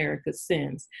confronting America's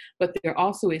sins, but they're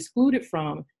also excluded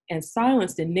from and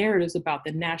silenced in narratives about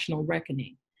the national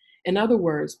reckoning. In other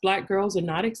words, Black girls are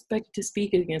not expected to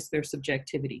speak against their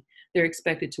subjectivity. They're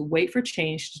expected to wait for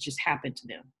change to just happen to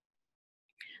them.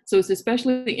 So it's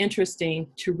especially interesting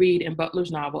to read in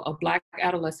Butler's novel a Black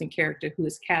adolescent character who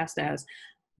is cast as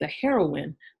the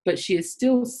heroine, but she is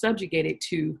still subjugated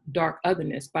to dark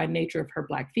otherness by nature of her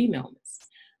Black femaleness.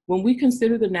 When we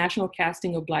consider the national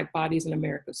casting of Black bodies in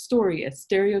America's story as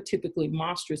stereotypically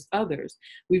monstrous others,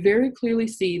 we very clearly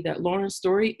see that Lauren's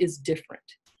story is different.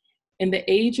 In the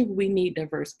age of we need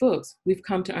diverse books, we've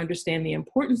come to understand the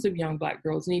importance of young Black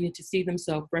girls needing to see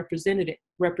themselves represented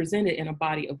in a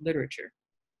body of literature.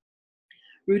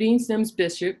 Rudine Sims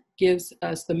Bishop gives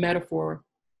us the metaphor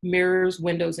mirrors,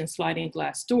 windows, and sliding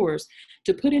glass doors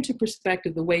to put into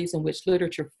perspective the ways in which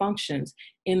literature functions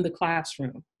in the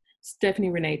classroom. Stephanie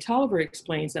Renee Tolliver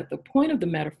explains that the point of the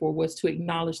metaphor was to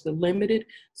acknowledge the limited,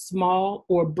 small,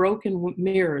 or broken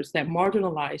mirrors that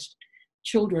marginalized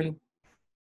children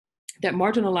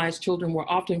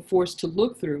were often forced to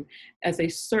look through as they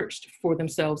searched for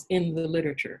themselves in the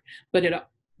literature. But it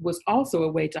was also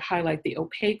a way to highlight the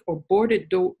opaque or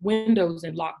boarded windows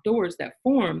and locked doors that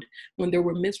formed when there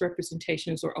were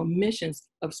misrepresentations or omissions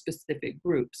of specific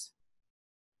groups.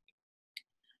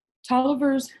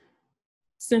 Tolliver's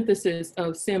synthesis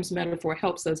of Sims' metaphor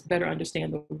helps us better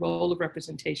understand the role of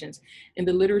representations in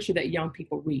the literature that young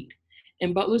people read.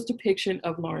 In Butler's depiction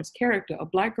of Lauren's character, a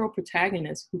Black girl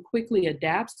protagonist who quickly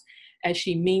adapts as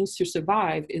she means to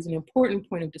survive is an important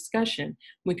point of discussion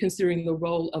when considering the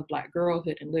role of Black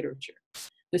girlhood in literature.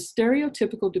 The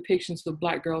stereotypical depictions of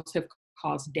Black girls have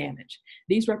caused damage.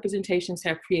 These representations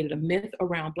have created a myth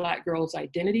around Black girls'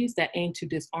 identities that aim to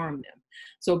disarm them.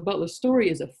 So Butler's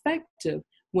story is effective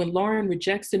when Lauren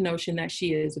rejects the notion that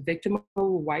she is a victim of a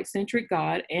white-centric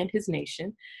God and his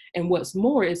nation. And what's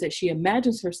more is that she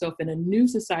imagines herself in a new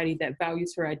society that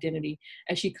values her identity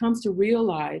as she comes to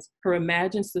realize her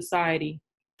imagined society,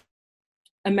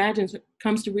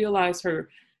 comes to realize her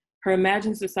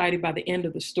imagined society by the end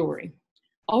of the story.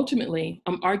 Ultimately,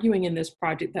 I'm arguing in this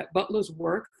project that Butler's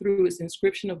work, through its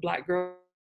inscription of Black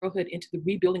girlhood into the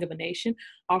rebuilding of a nation,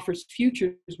 offers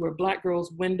futures where Black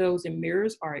girls' windows and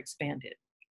mirrors are expanded.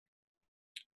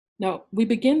 Now, we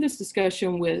begin this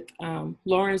discussion with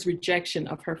Lauren's rejection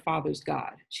of her father's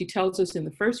God. She tells us in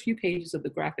the first few pages of the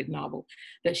graphic novel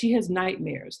that she has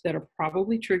nightmares that are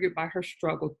probably triggered by her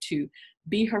struggle to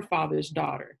be her father's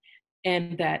daughter,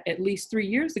 and that at least 3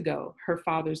 years ago, her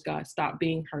father's God stopped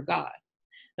being her God.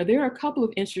 Now, there are a couple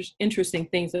of interesting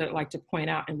things that I'd like to point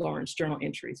out in Lauren's journal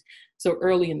entries so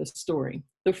early in the story.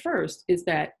 The first is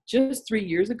that just 3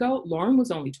 years ago, Lauren was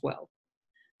only 12.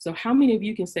 So how many of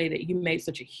you can say that you made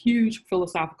such a huge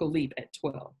philosophical leap at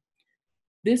 12?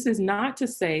 This is not to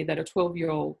say that a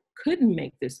 12-year-old couldn't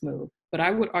make this move, but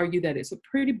I would argue that it's a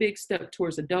pretty big step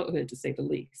towards adulthood, to say the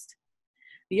least.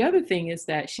 The other thing is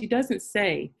that she doesn't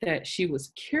say that she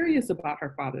was curious about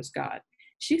her father's God.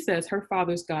 She says her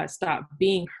father's God stopped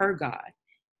being her God.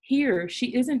 Here,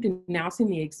 she isn't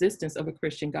denouncing the existence of a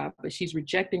Christian God, but she's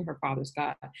rejecting her father's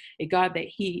God, a God that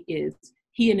he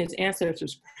and his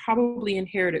ancestors probably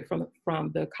inherited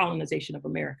from the colonization of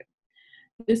America.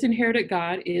 This inherited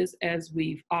God is, as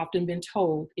we've often been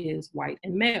told, is white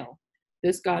and male.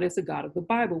 This God is the God of the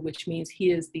Bible, which means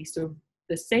he is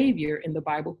the savior in the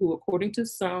Bible who, according to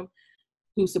some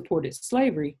who supported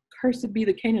slavery, cursed be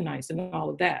the Canaanites and all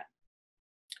of that.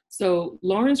 So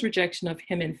Lauren's rejection of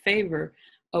him in favor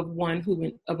of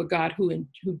a God who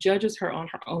judges her on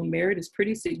her own merit is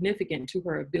pretty significant to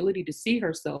her ability to see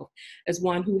herself as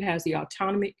one who has the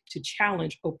autonomy to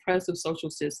challenge oppressive social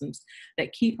systems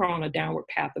that keep her on a downward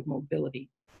path of mobility.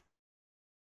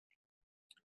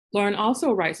 Lauren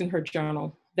also writes in her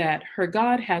journal that her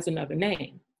God has another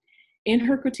name. In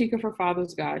her critique of her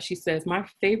father's God, she says, "My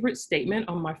favorite statement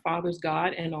on my father's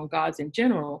God and on gods in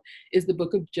general is the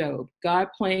book of Job. God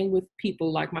playing with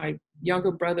people like my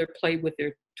younger brother played with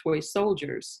their toy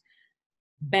soldiers.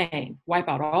 Bang, wipe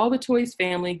out all the toys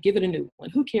family, give it a new one.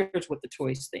 Who cares what the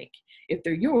toys think? If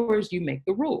they're yours, you make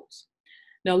the rules."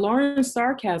 Now, Lauren's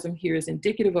sarcasm here is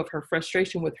indicative of her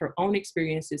frustration with her own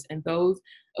experiences and those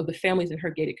of the families in her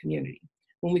gated community.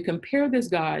 When we compare this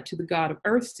God to the God of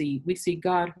Earthseed, we see a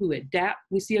God who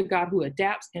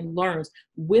adapts and learns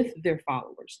with their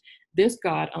followers. This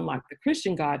God, unlike the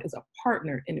Christian God, is a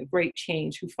partner in a great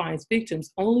change who finds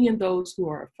victims only in those who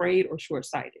are afraid or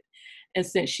short-sighted. And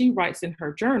since she writes in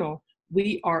her journal,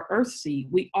 "We are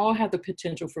Earthseed, we all have the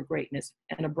potential for greatness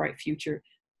and a bright future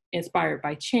inspired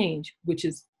by change," which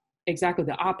is exactly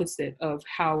the opposite of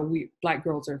how Black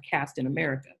girls are cast in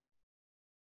America.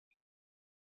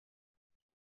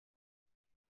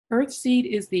 Earthseed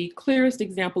is the clearest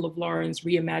example of Lauren's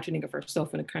reimagining of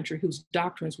herself in a country whose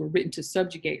doctrines were written to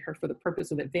subjugate her for the purpose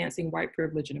of advancing white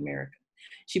privilege in America.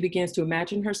 She begins to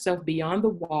imagine herself beyond the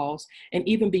walls and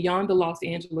even beyond the Los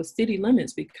Angeles city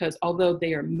limits, because although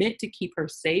they are meant to keep her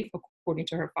safe, according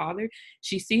to her father,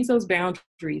 she sees those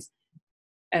boundaries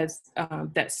as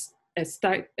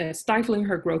stifling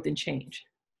her growth and change.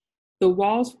 The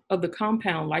walls of the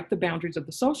compound, like the boundaries of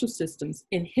the social systems,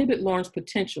 inhibit Lauren's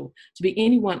potential to be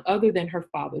anyone other than her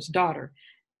father's daughter.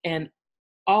 And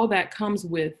all that comes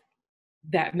with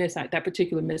that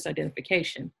particular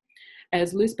misidentification.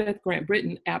 As Lisbeth Grant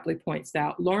Britton aptly points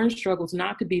out, Lauren struggles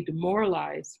not to be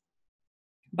demoralized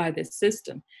by this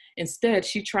system. Instead,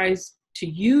 she tries to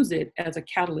use it as a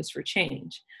catalyst for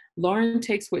change. Lauren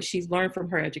takes what she's learned from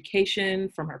her education,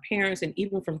 from her parents, and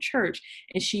even from church,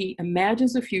 and she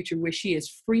imagines a future where she is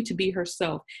free to be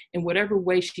herself in whatever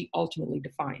way she ultimately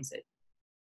defines it.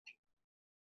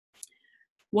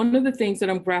 One of the things that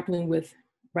I'm grappling with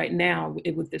right now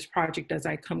with this project as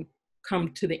I come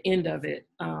to the end of it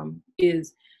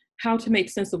is how to make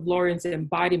sense of Lauren's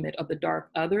embodiment of the dark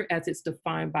other as it's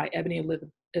defined by Ebony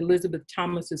Elizabeth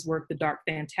Thomas's work, The Dark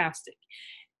Fantastic.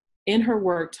 In her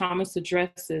work, Thomas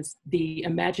addresses the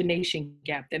imagination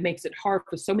gap that makes it hard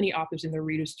for so many authors and their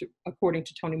readers, to, according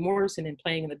to Toni Morrison in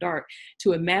Playing in the Dark,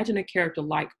 to imagine a character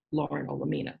like Lauren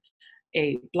Olamina,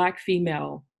 a Black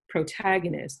female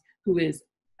protagonist who is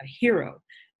a hero.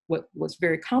 What was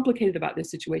very complicated about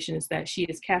this situation is that she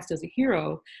is cast as a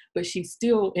hero, but she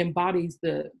still embodies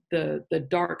the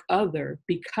dark other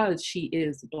because she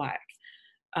is Black.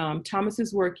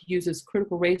 Thomas's work uses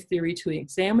critical race theory to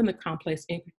examine the complex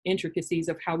intricacies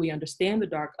of how we understand the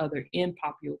dark other in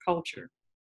popular culture.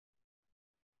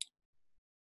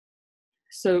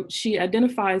 So she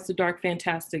identifies the dark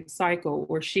fantastic cycle,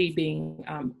 or she being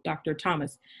Dr.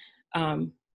 Thomas,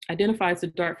 identifies the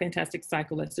dark fantastic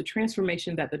cycle as the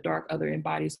transformation that the dark other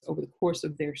embodies over the course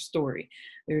of their story.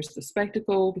 There's the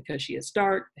spectacle because she is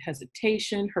dark,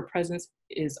 hesitation, her presence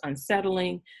is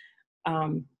unsettling.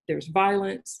 There's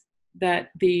violence that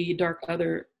the dark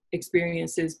other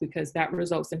experiences because that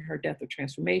results in her death or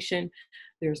transformation.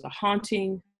 There's a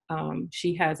haunting.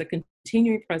 She has a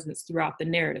continuing presence throughout the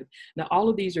narrative. Now, all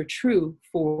of these are true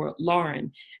for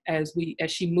Lauren as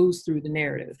she moves through the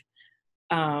narrative.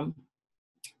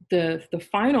 The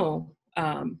final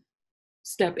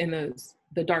step in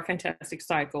the dark fantastic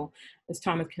cycle, as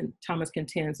Thomas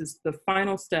contends, is the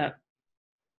final step,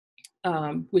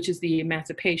 which is the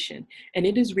emancipation. And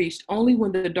it is reached only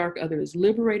when the dark other is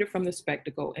liberated from the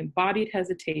spectacle, embodied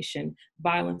hesitation,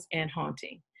 violence, and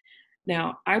haunting.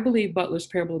 Now, I believe Butler's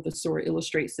Parable of the Sword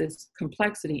illustrates this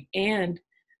complexity, and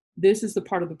this is the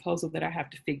part of the puzzle that I have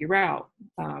to figure out,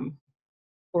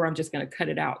 or I'm just going to cut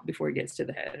it out before it gets to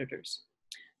the editors.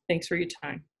 Thanks for your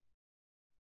time.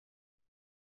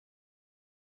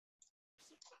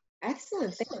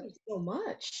 Excellent, thank you so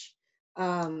much.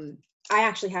 I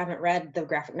actually haven't read the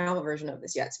graphic novel version of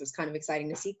this yet, so it's kind of exciting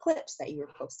to see clips that you were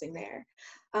posting there.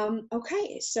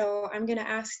 Okay, so I'm gonna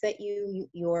ask that you mute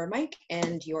your mic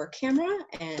and your camera,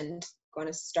 and going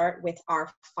to start with our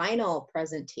final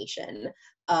presentation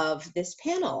of this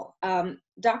panel.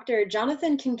 Dr.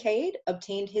 Jonathan Kincade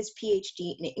obtained his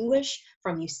PhD in English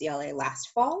from UCLA last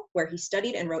fall, where he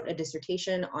studied and wrote a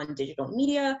dissertation on digital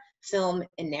media, film,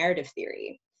 and narrative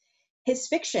theory. His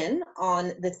fiction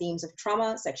on the themes of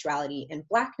trauma, sexuality, and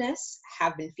Blackness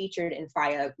have been featured in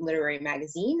FIA Literary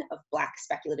Magazine of Black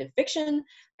Speculative Fiction,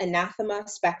 Anathema,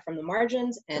 Spec from the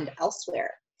Margins, and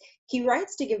elsewhere. He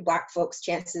writes to give Black folks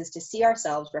chances to see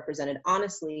ourselves represented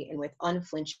honestly and with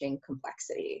unflinching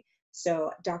complexity.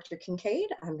 So, Dr. Kincade,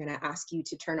 I'm going to ask you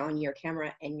to turn on your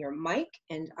camera and your mic,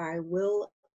 and I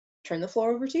will turn the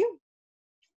floor over to you.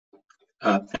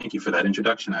 Thank you for that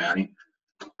introduction, Ayanni.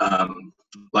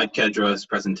 Like Kiedra's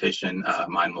presentation,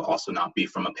 mine will also not be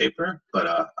from a paper,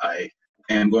 but I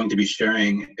am going to be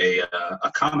sharing a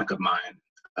comic of mine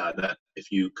that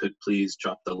if you could please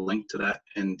drop the link to that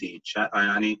in the chat,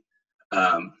 Ayanni.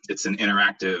 It's an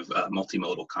interactive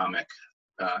multimodal comic,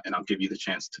 and I'll give you the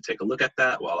chance to take a look at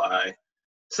that while I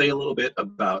say a little bit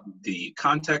about the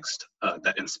context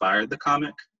that inspired the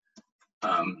comic.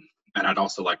 And I'd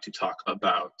also like to talk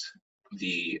about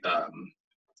the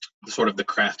sort of the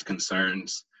craft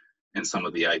concerns and some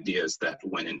of the ideas that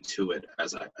went into it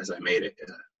as I made it.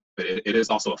 But it is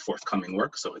also a forthcoming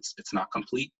work, so it's not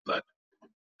complete, but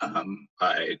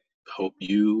I hope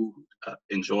you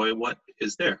enjoy what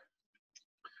is there.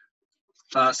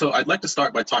 So I'd like to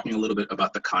start by talking a little bit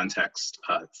about the context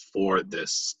for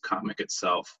this comic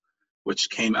itself, which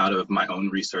came out of my own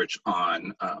research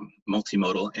on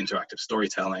multimodal interactive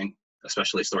storytelling,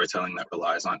 especially storytelling that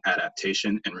relies on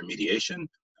adaptation and remediation.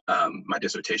 My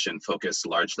dissertation focused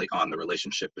largely on the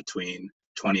relationship between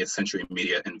 20th century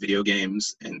media and video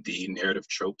games and the narrative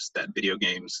tropes that video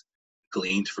games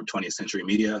gleaned from 20th century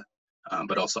media,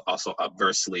 but also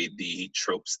obversely the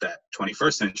tropes that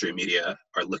 21st century media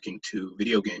are looking to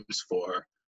video games for,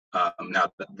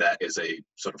 now that that is a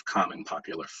sort of common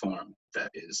popular form that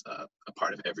is a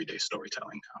part of everyday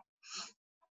storytelling now.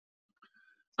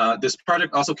 This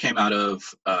project also came out of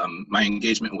my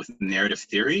engagement with narrative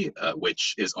theory,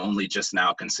 which is only just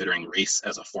now considering race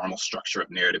as a formal structure of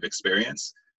narrative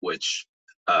experience, which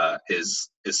is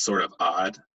sort of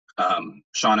odd.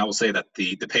 Sean, I will say that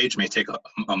the page may take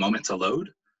a moment to load,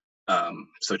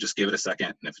 so just give it a second,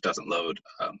 and if it doesn't load,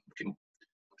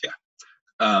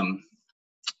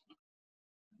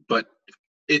 but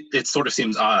it sort of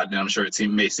seems odd, and I'm sure it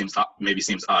maybe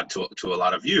seems odd to a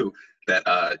lot of you, that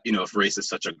you know, if race is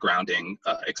such a grounding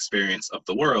experience of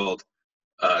the world,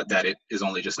 that it is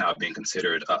only just now being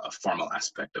considered a formal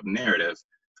aspect of narrative.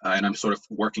 And I'm sort of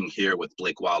working here with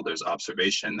Blake Wilder's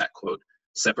observation that, quote,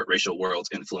 separate racial worlds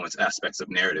influence aspects of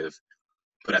narrative,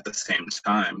 but at the same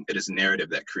time, it is narrative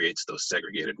that creates those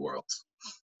segregated worlds.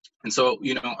 And so,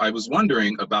 you know, I was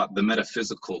wondering about the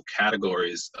metaphysical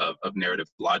categories of narrative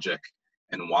logic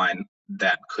and why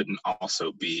that couldn't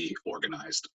also be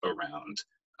organized around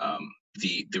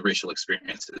the racial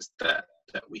experiences that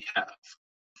we have.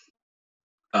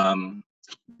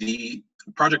 The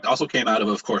project also came out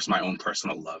of course, my own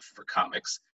personal love for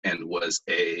comics, and was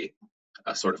a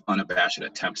sort of unabashed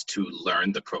attempt to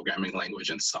learn the programming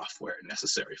language and software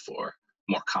necessary for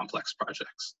more complex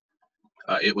projects.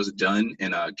 It was done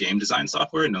in a game design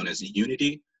software known as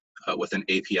Unity, with an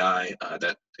API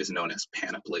that is known as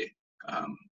Panoply,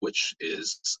 which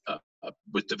was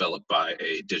developed by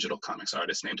a digital comics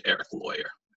artist named Eric Lawyer.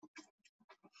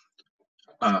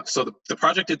 So the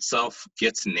project itself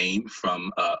gets name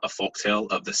from a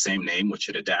folktale of the same name, which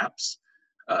it adapts.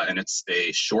 And it's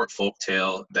a short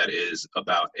folktale that is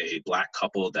about a Black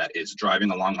couple that is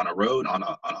driving along on a road on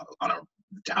a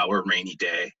dour rainy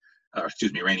day, or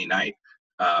excuse me, rainy night,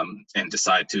 and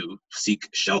decide to seek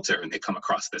shelter, and they come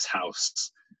across this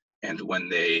house. And when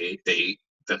the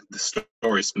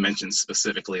story mentions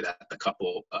specifically that the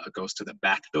couple goes to the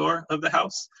back door of the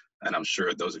house, and I'm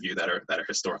sure those of you that are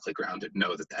historically grounded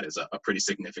know that that is a pretty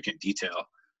significant detail.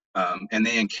 And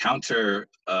they encounter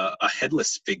a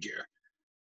headless figure,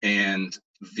 and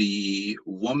the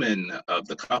woman of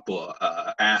the couple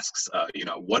asks, you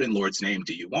know, what in Lord's name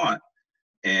do you want?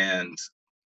 And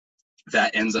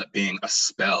that ends up being a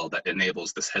spell that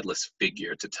enables this headless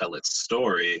figure to tell its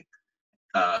story,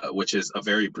 which is a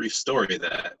very brief story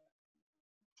that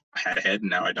I had a head and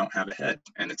now I don't have a head,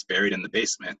 and it's buried in the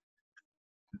basement.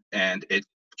 And it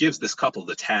gives this couple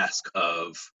the task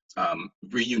of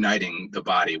reuniting the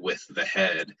body with the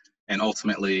head, and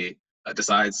ultimately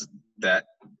decides that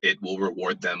it will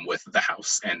reward them with the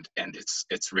house and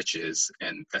its riches,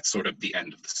 and that's sort of the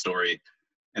end of the story,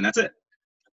 and that's it.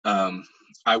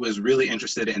 I was really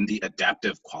interested in the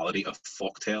adaptive quality of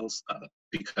folktales,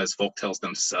 because folktales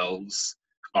themselves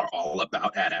are all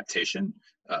about adaptation,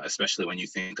 especially when you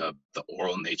think of the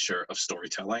oral nature of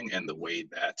storytelling and the way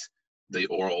that the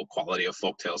oral quality of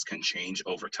folktales can change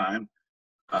over time.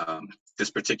 This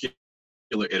particular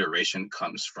iteration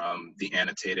comes from the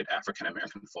annotated African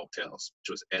American folktales, which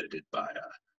was edited by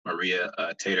Maria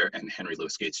Tater and Henry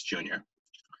Louis Gates Jr.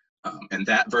 And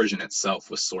that version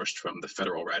itself was sourced from the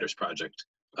Federal Writers Project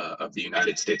of the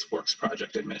United States Works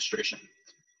Project Administration.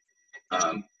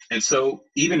 And so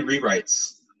even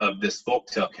rewrites of this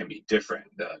folktale can be different.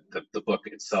 The book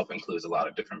itself includes a lot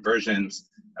of different versions.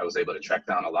 I was able to track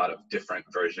down a lot of different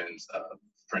versions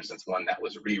for instance, one that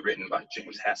was rewritten by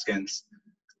James Haskins.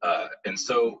 And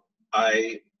so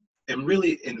I am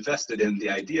really invested in the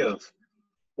idea of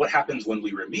what happens when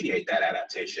we remediate that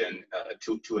adaptation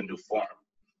to a new form.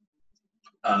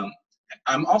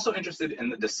 I'm also interested in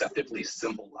the deceptively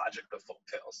simple logic of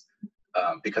folktales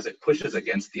because it pushes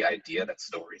against the idea that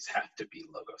stories have to be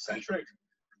logocentric.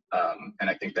 And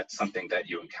I think that's something that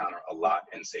you encounter a lot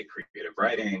in, say, creative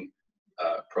writing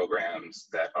programs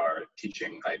that are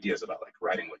teaching ideas about like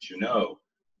writing what you know.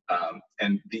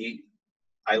 And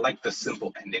I like the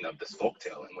simple ending of this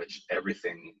folktale in which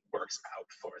everything works out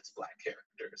for its Black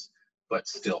characters, but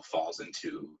still falls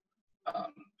into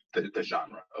the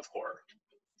genre of horror.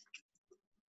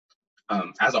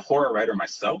 As a horror writer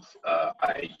myself,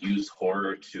 I use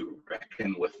horror to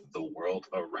reckon with the world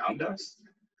around us.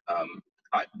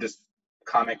 This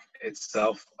comic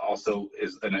itself also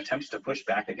is an attempt to push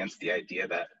back against the idea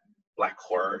that Black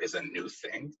horror is a new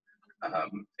thing.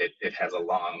 It has a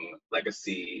long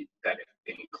legacy that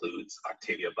includes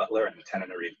Octavia Butler and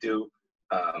Tenerife Dew.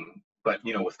 But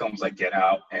you know, with films like Get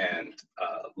Out and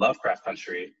Lovecraft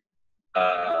Country,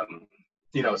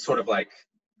 you know, it's sort of like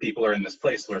people are in this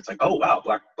place where it's like, oh wow,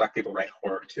 black people write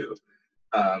horror too.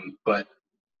 But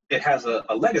it has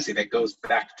a legacy that goes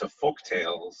back to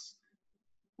folktales,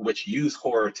 which use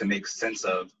horror to make sense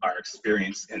of our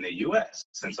experience in the US,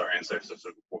 since our ancestors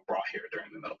were brought here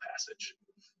during the Middle Passage.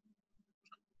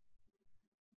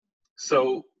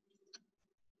 So,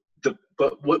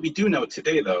 but what we do know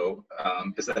today, though,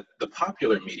 is that the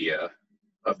popular media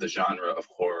of the genre of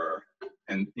horror,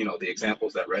 and you know, the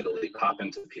examples that readily pop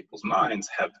into people's minds,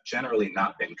 have generally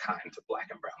not been kind to Black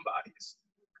and brown bodies.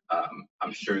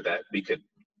 I'm sure that we could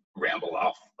ramble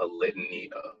off a litany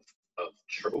of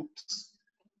tropes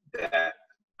that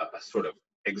sort of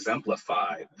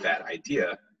exemplify that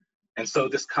idea. And so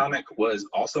this comic was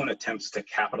also an attempt to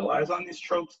capitalize on these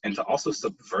tropes and to also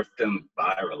subvert them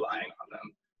by relying on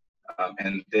them.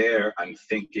 And there I'm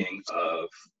thinking of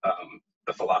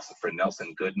the philosopher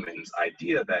Nelson Goodman's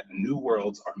idea that new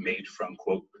worlds are made from,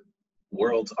 quote,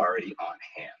 worlds already on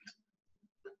hand.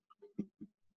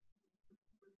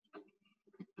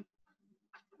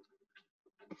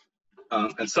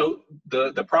 And so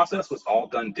the process was all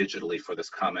done digitally for this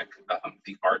comic.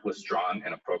 The art was drawn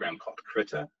in a program called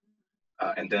Krita.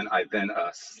 And then I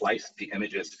sliced the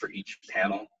images for each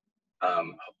panel.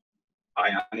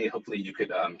 Ayanni, hopefully you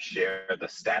could share the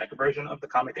static version of the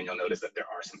comic, and you'll notice that there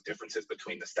are some differences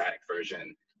between the static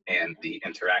version and the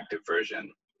interactive version.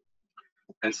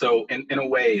 And so in a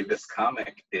way, this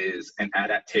comic is an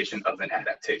adaptation of an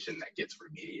adaptation that gets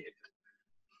remediated.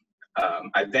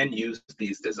 I then used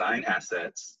these design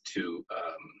assets to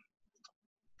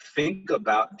think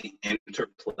about the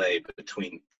interplay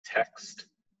between text,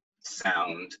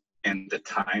 sound, and the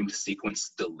timed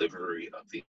sequence delivery of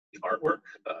the artwork.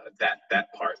 That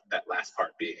last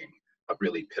part being a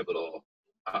really pivotal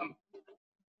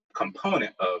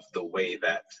component of the way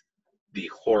that the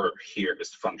horror here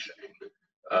is functioning.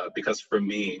 Because for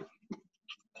me,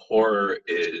 horror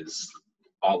is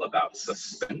all about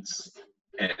suspense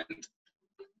and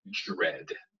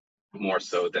dread, more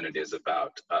so than it is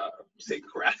about, say,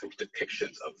 graphic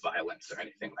depictions of violence or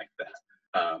anything like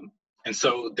that. And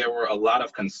so there were a lot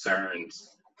of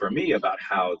concerns for me about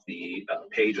how the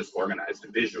page is organized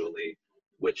visually,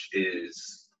 which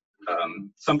is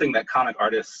something that comic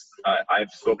artists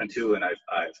I've spoken to and I've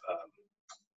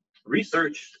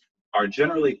researched are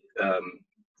generally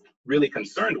really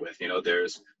concerned with. You know,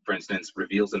 there's, for instance,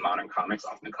 reveals in modern comics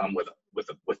often come with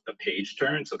the page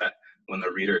turn, so that when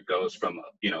the reader goes from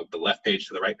the left page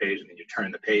to the right page, and then you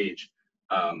turn the page,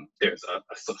 there's a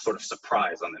sort of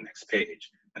surprise on the next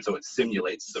page. And so it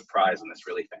simulates surprise in this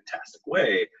really fantastic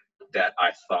way that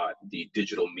I thought the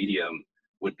digital medium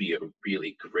would be a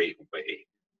really great way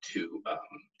to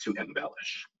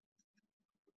embellish.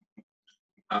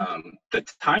 The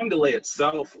time delay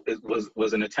itself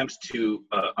was an attempt to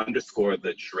underscore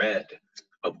the dread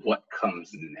of what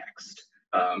comes next.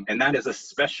 And that is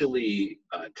especially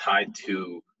tied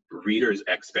to readers'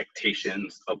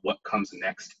 expectations of what comes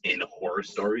next in horror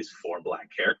stories for Black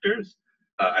characters.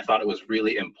 I thought it was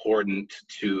really important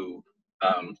to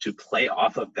play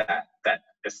off of that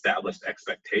established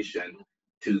expectation,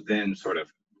 to then sort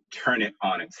of turn it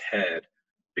on its head.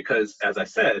 Because, as I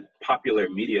said, popular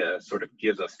media sort of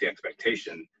gives us the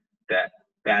expectation that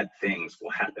bad things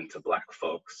will happen to Black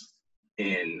folks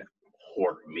in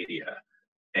horror media.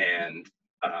 And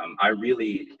I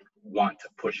really want to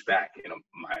push back. You know,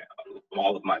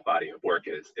 all of my body of work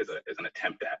is an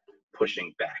attempt at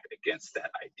pushing back against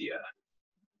that idea.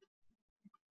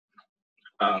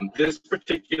 This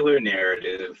particular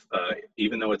narrative,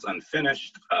 even though it's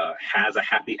unfinished, has a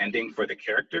happy ending for the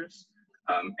characters,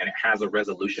 and it has a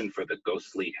resolution for the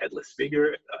ghostly headless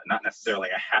figure, not necessarily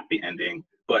a happy ending,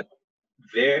 but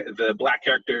the Black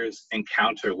characters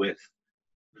encounter with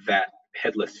that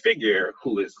headless figure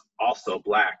who is also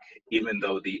Black, even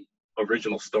though the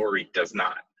original story does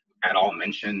not at all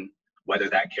mention whether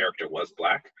that character was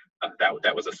Black.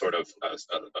 That was a sort of a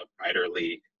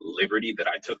writerly liberty that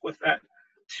I took with that,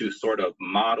 to sort of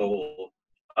model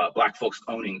Black folks'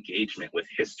 own engagement with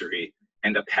history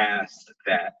and a past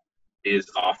that is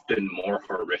often more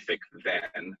horrific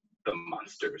than the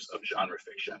monsters of genre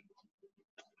fiction.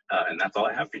 And that's all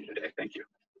I have for you today. Thank you.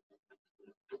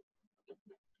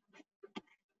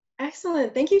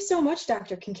 Excellent. Thank you so much,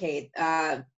 Dr. Kincade.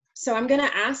 So I'm going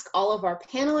to ask all of our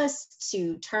panelists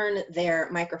to turn their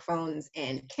microphones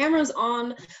and cameras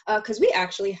on, because we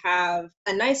actually have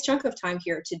a nice chunk of time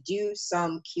here to do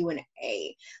some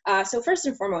Q&A. So first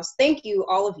and foremost, thank you,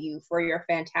 all of you, for your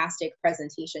fantastic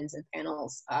presentations and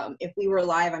panels. If we were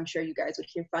live, I'm sure you guys would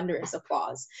hear thunderous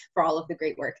applause for all of the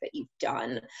great work that you've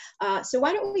done. So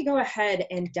why don't we go ahead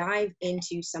and dive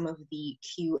into some of the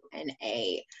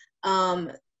Q&A.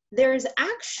 There's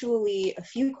actually a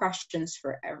few questions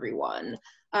for everyone.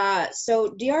 So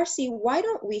DRC, why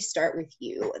don't we start with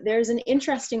you? There's an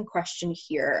interesting question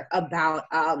here about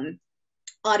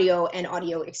audio and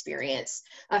audio experience.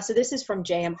 So this is from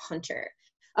JM Hunter.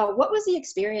 What was the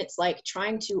experience like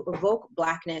trying to evoke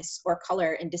Blackness or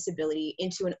color and disability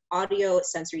into an audio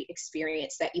sensory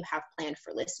experience that you have planned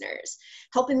for listeners?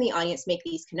 Helping the audience make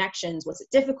these connections, was it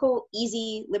difficult,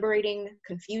 easy, liberating,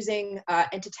 confusing?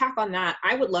 And to tack on that,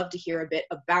 I would love to hear a bit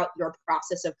about your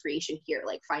process of creation here,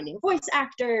 like finding voice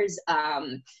actors,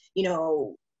 you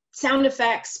know, sound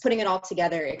effects, putting it all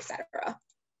together, etc.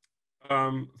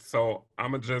 So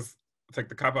I'm gonna just take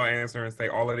the cop-out answer and say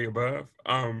all of the above.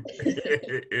 I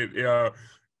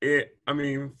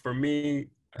mean, for me,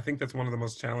 I think that's one of the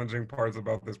most challenging parts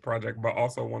about this project, but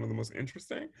also one of the most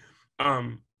interesting.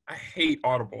 I hate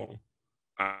Audible.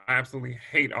 I absolutely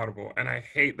hate Audible. And I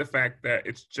hate the fact that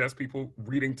it's just people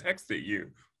reading text at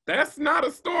you. That's not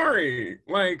a story.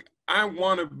 Like, I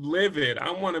want to live it.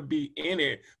 I want to be in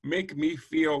it. Make me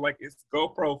feel like it's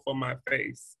GoPro for my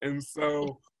face. And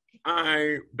so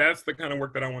that's the kind of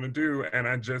work that I want to do, and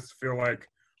I just feel like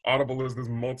Audible is this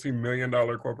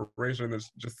multi-million-dollar corporation that's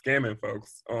just scamming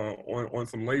folks on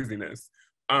some laziness.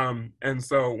 And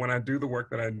so when I do the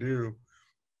work that I do,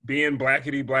 being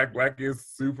blackity black is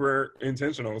super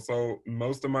intentional. So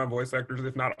most of my voice actors,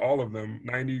 if not all of them,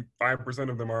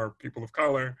 95% of them are people of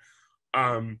color.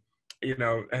 You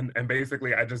know, and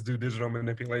basically I just do digital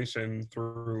manipulation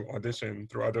through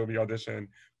Adobe Audition.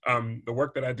 The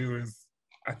work that I do is,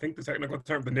 I think the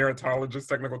narratologist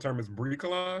technical term is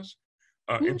bricolage,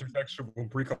 intertextual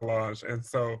bricolage. And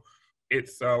so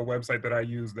it's a website that I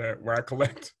use where I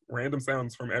collect random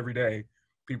sounds from every day.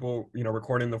 People, you know,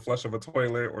 recording the flush of a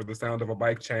toilet or the sound of a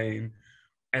bike chain.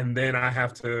 And then I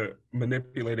have to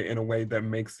manipulate it in a way that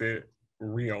makes it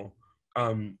real.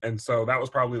 And so that was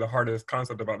probably the hardest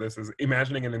concept about this, is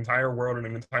imagining an entire world and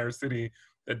an entire city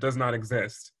that does not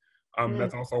exist.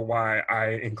 That's also why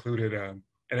I included an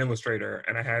illustrator,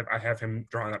 and I have him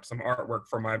drawing up some artwork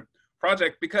for my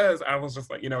project, because I was just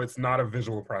like, you know, it's not a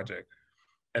visual project,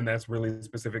 and that's really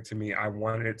specific to me. I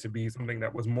wanted it to be something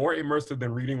that was more immersive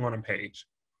than reading on a page.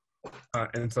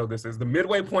 And so this is the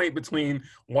midway point between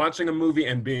watching a movie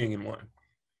and being in one.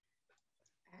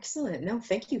 Excellent. No,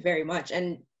 thank you very much.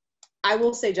 And I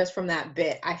will say, just from that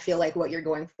bit, I feel like what you're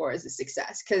going for is a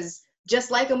success, because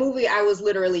just like a movie, I was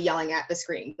literally yelling at the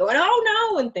screen, going, oh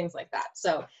no, and things like that.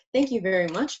 So thank you very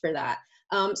much for that.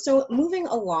 So moving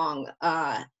along,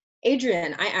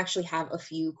 Adrienne, I actually have a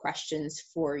few questions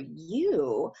for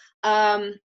you.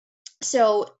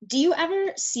 So do you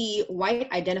ever see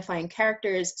white identifying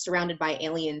characters surrounded by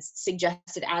aliens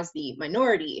suggested as the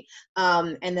minority?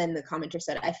 And then the commenter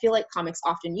said, I feel like comics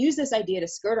often use this idea to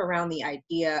skirt around the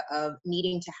idea of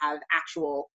needing to have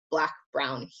actual Black,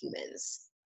 brown humans.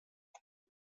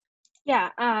 Yeah,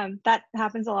 that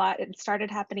happens a lot. It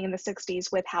started happening in the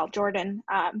 60s with Hal Jordan,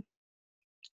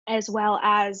 as well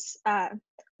as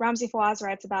Ramsey Fawaz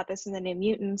writes about this in The New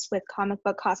Mutants with comic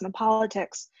book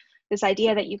cosmopolitics, this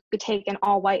idea that you could take an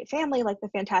all-white family like the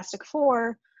Fantastic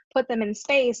Four, put them in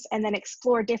space, and then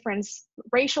explore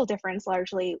racial difference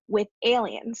largely with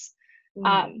aliens.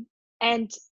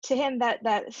 And to him,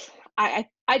 I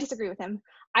disagree with him.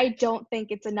 I don't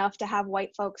think it's enough to have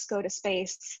white folks go to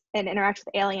space and interact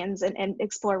with aliens and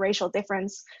explore racial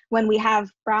difference when we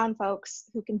have brown folks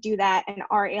who can do that and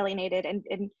are alienated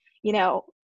and you know,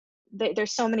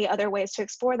 there's so many other ways to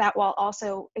explore that while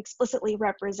also explicitly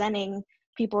representing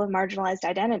people of marginalized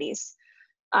identities.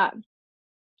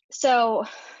 So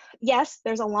yes,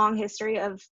 there's a long history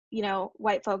of, you know,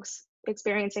 white folks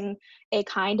experiencing a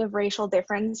kind of racial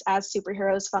difference as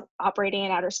superheroes operating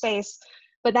in outer space.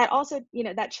 But that also, you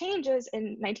know, that changes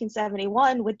in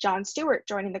 1971 with John Stewart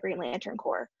joining the Green Lantern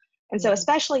Corps. And so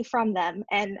especially from them,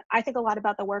 and I think a lot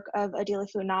about the work of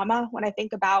Adilifu Nama when I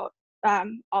think about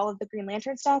all of the Green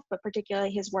Lantern stuff, but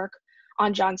particularly his work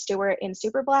on John Stewart in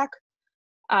Super Black,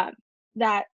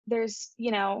 that there's,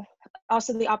 you know,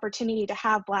 also the opportunity to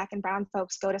have Black and brown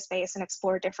folks go to space and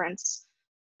explore difference,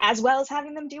 as well as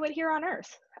having them do it here on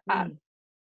Earth.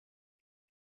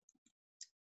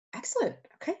 Excellent.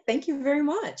 Okay, thank you very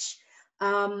much.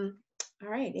 All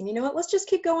right, and you know what? Let's just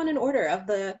keep going in order of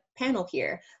the panel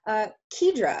here.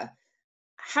 Kiedra,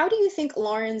 how do you think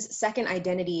Lauren's second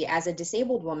identity as a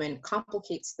disabled woman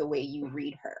complicates the way you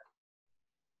read her?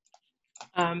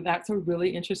 That's a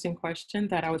really interesting question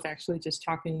that I was actually just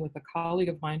talking with a colleague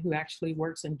of mine who actually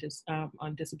works in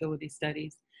on disability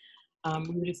studies.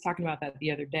 We were just talking about that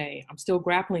the other day. I'm still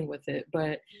grappling with it,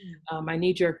 but my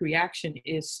knee-jerk reaction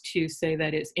is to say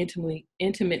that it's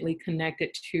intimately connected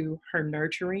to her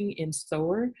nurturing in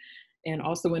SOAR and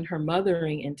also in her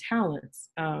mothering and talents.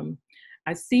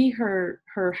 I see her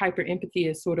hyper-empathy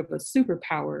as sort of a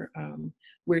superpower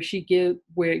where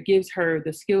it gives her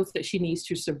the skills that she needs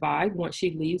to survive once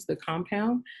she leaves the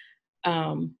compound.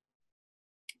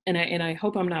 And I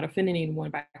hope I'm not offending anyone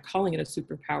by calling it a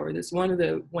superpower. That's one of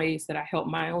the ways that I help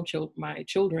my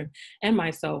children and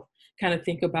myself kind of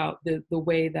think about the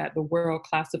way that the world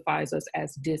classifies us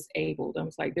as disabled. I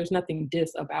was like, there's nothing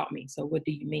dis about me. So what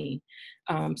do you mean?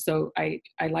 So I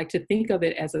like to think of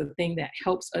it as a thing that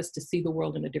helps us to see the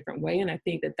world in a different way. And I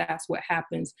think that that's what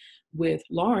happens with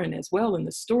Lauren as well in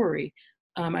the story.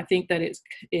 I think that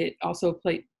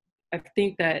I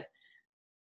think that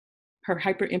her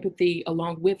hyper empathy,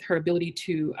 along with her ability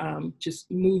to just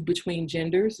move between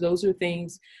genders, those are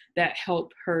things that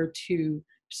help her to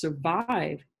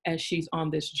survive as she's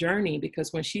on this journey.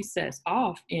 Because when she sets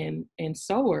off in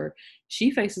SOAR,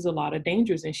 she faces a lot of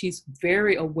dangers, and she's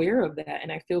very aware of that.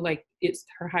 And I feel like it's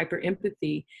her hyper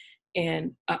empathy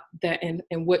and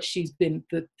what she's been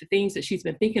the things that she's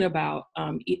been thinking about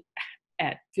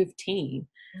at 15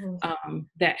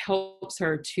 that helps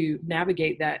her to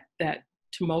navigate that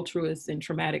tumultuous and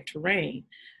traumatic terrain.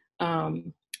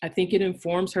 I think it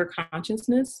informs her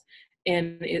consciousness,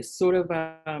 and it's sort of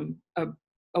a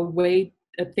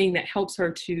thing that helps her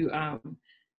to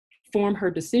form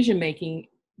her decision making,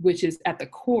 which is at the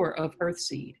core of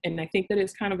Earthseed. And I think that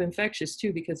it's kind of infectious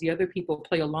too, because the other people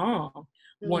play along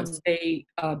once they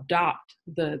adopt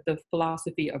the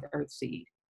philosophy of Earthseed.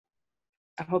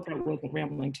 I hope that wasn't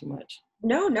rambling too much.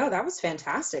 No, that was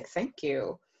fantastic. Thank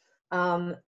you.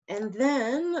 And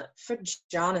then for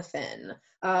Jonathan,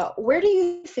 where do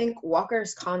you think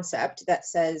Walker's concept that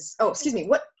says,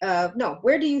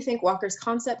 where do you think Walker's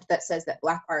concept that says that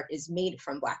Black art is made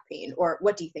from Black pain, or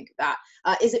what do you think of that?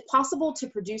 Is it possible to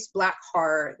produce Black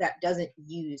horror that doesn't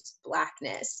use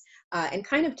Blackness? And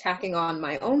kind of tacking on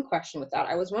my own question with that,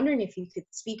 I was wondering if you could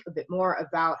speak a bit more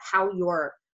about how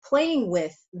you're playing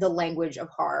with the language of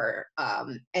horror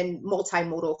and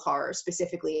multimodal horror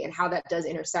specifically, and how that does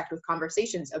intersect with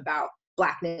conversations about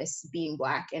Blackness, being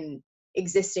Black, and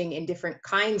existing in different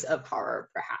kinds of horror,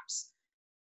 perhaps.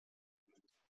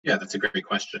 Yeah, that's a great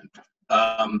question.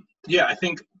 Yeah, I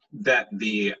think that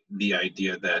the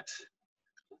idea that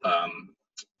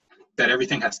that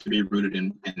everything has to be rooted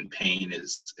in pain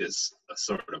is a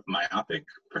sort of myopic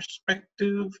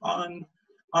perspective on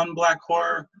Black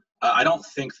horror. I don't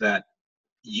think that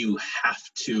you have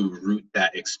to root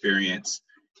that experience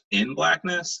in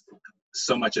Blackness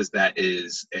so much as that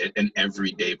is an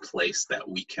everyday place that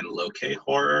we can locate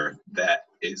horror that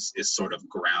is sort of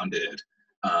grounded,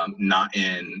 not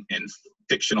in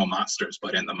fictional monsters,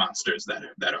 but in the monsters that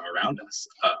are around us,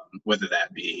 whether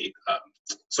that be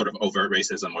sort of overt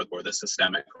racism or the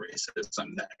systemic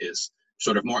racism that is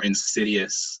sort of more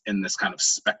insidious in this kind of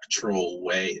spectral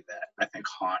way that I think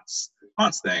haunts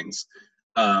things.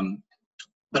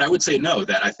 But I would say no,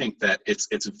 that I think that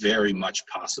it's very much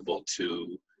possible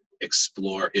to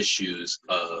explore issues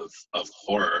of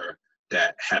horror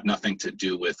that have nothing to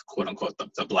do with quote unquote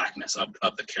the Blackness of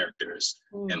the characters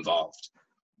involved.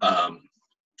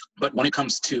 But when it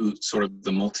comes to sort of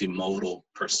the multimodal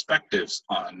perspectives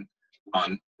on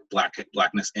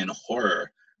Blackness in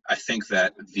horror, I think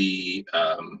that the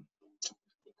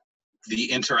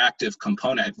interactive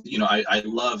component, I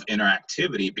love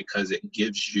interactivity because it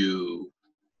gives you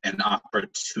an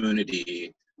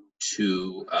opportunity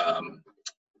to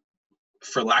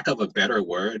for lack of a better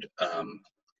word,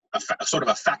 sort of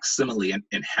a facsimile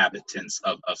inhabitants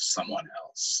of someone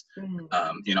else.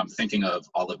 You know, I'm thinking of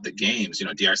all of the games. You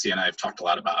know, DRC and I have talked a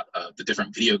lot about the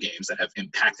different video games that have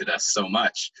impacted us so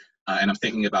much, and I'm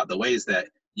thinking about the ways that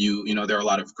you know, there are a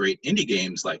lot of great indie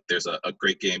games. Like there's a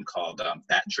great game called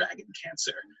That Dragon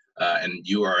Cancer, and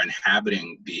you are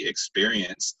inhabiting the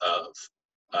experience of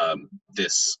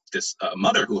this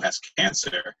mother who has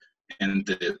cancer, and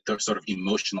the sort of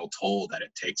emotional toll that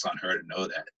it takes on her to know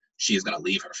that she is going to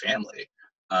leave her family.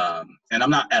 And I'm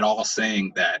not at all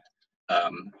saying that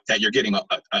that you're getting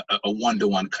a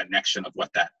one-to-one connection of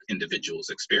what that individual's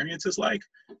experience is like,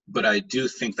 but I do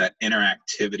think that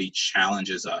interactivity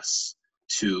challenges us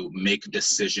to make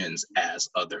decisions as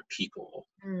other people,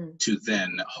 to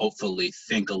then hopefully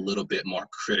think a little bit more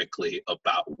critically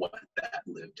about what that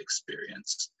lived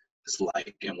experience is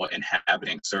like and what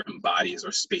inhabiting certain bodies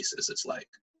or spaces is like.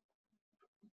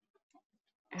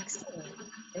 Excellent.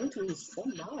 Thank you so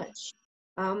much.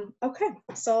 Okay,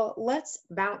 so let's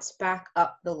bounce back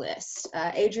up the list.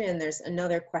 Adrienne, there's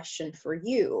another question for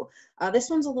you. This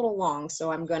one's a little long,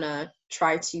 so I'm gonna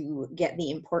try to get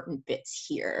the important bits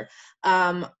here.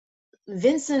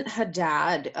 Vincent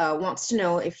Haddad wants to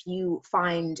know if you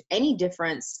find any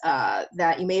difference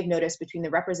that you may have noticed between the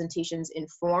representations in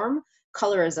form,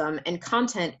 colorism, and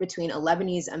content between a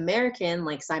Lebanese American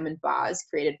like Simon Baz,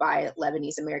 created by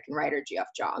Lebanese American writer Geoff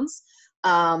Johns,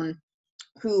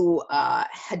 who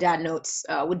Haddad notes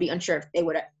would be unsure if they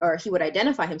would or he would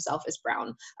identify himself as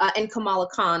brown, and Kamala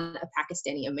Khan, a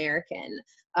Pakistani American.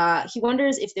 He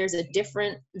wonders if there's a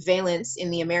different valence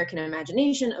in the American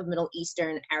imagination of Middle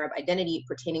Eastern Arab identity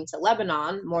pertaining to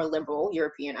Lebanon, more liberal,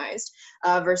 Europeanized,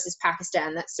 versus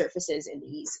Pakistan that surfaces in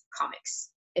these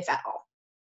comics, if at all.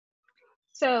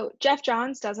 So Geoff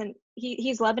Johns doesn't,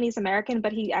 he's Lebanese American,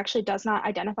 but he actually does not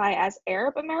identify as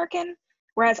Arab American,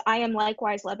 whereas I am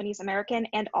likewise Lebanese American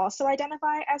and also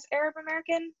identify as Arab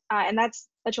American. And that's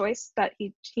a choice that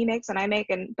he makes and I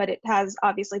make, but it has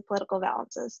obviously political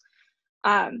valences.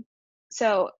 And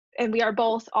we are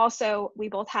both also, we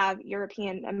both have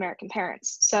European American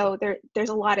parents. So there's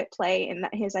a lot at play in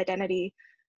his identity.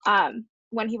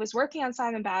 When he was working on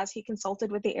Simon Baz, he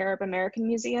consulted with the Arab American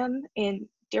Museum in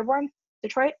Dearborn,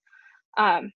 Detroit,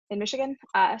 in Michigan.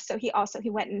 So he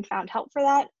went and found help for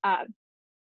that.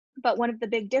 But one of the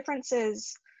big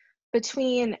differences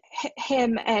between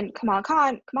him and Kamala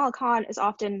Khan is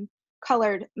often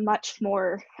colored much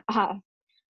more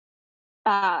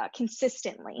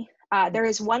consistently. There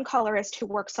is one colorist who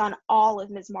works on all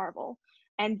of Ms. Marvel,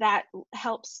 and that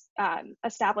helps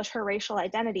establish her racial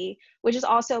identity, which is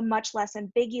also much less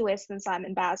ambiguous than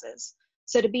Simon Baz's.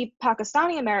 So to be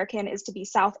Pakistani American is to be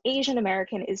South Asian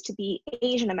American is to be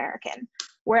Asian American.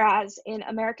 Whereas in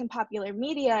American popular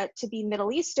media, to be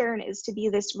Middle Eastern is to be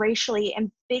this racially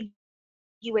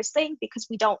ambiguous thing because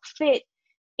we don't fit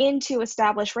into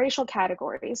established racial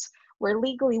categories. We're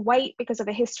legally white because of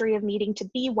a history of needing to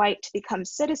be white to become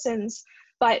citizens,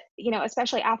 but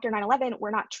especially after 9/11,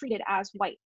 we're not treated as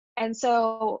white. And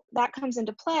so that comes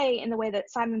into play in the way that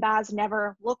Simon Baz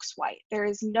never looks white. There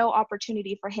is no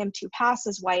opportunity for him to pass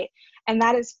as white. And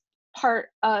that is part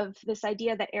of this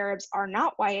idea that Arabs are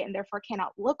not white and therefore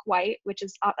cannot look white, which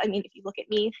is, if you look at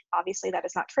me, obviously that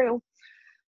is not true.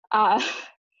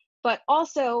 But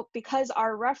also because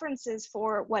our references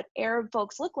for what Arab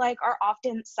folks look like are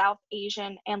often South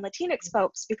Asian and Latinx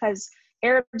folks, because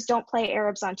Arabs don't play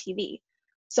Arabs on TV.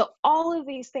 So all of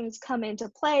these things come into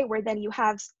play where then you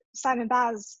have Simon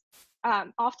Baz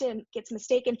often gets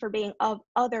mistaken for being of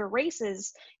other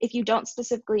races if you don't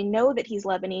specifically know that he's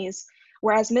Lebanese,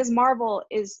 whereas Ms. Marvel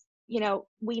is,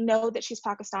 we know that she's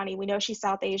Pakistani, we know she's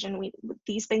South Asian,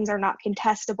 these things are not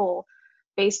contestable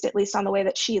based at least on the way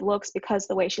that she looks, because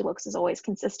the way she looks is always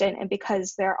consistent, and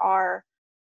because there are,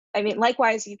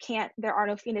 likewise, there are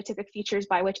no phenotypic features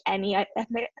by which any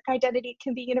ethnic identity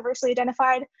can be universally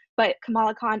identified, but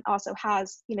Kamala Khan also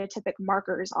has phenotypic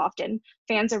markers often.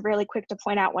 Fans are really quick to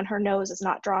point out when her nose is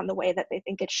not drawn the way that they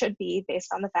think it should be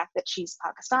based on the fact that she's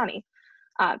Pakistani.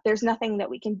 There's nothing that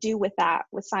we can do with that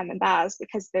with Simon Baz,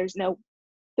 because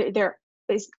there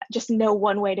is just no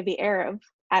one way to be Arab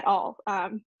at all.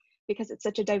 Because it's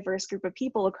such a diverse group of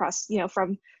people across,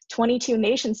 from 22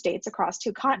 nation states across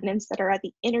 2 continents that are at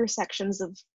the intersections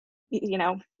of,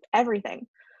 everything.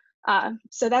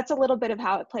 So that's a little bit of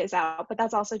how it plays out, but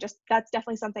that's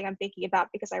definitely something I'm thinking about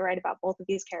because I write about both of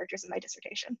these characters in my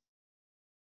dissertation.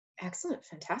 Excellent,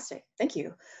 fantastic, thank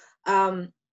you.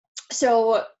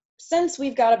 So since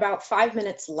we've got about 5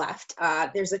 minutes left,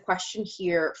 there's a question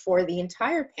here for the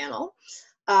entire panel.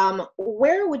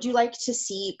 Where would you like to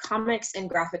see comics and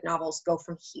graphic novels go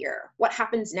from here? What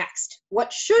happens next?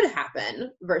 What should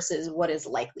happen versus what is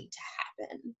likely to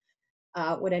happen?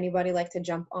 Would anybody like to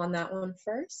jump on that one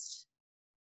first?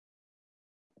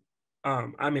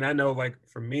 I mean, I know, like,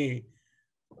 for me,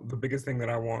 the biggest thing that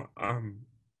I want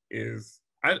is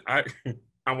I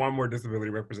I want more disability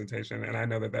representation, and I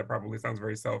know that that probably sounds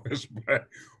very selfish, but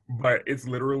it's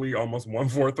literally almost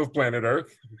 1/4 of planet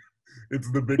Earth.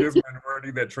 It's the biggest minority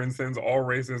that transcends all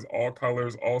races, all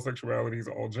colors, all sexualities,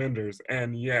 all genders,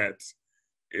 and yet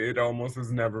it almost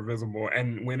is never visible.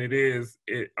 And when it is,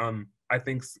 I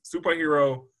think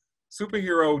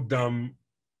superhero-dom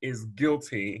is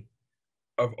guilty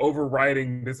of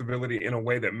overriding disability in a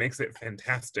way that makes it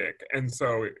fantastic. And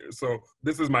so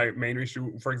this is my main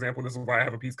issue. For example, this is why I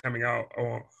have a piece coming out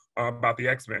about the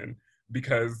X-Men,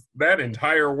 because that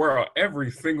entire world,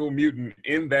 every single mutant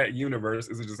in that universe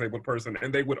is a disabled person,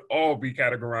 and they would all be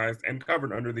categorized and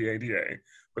covered under the ADA.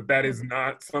 But that is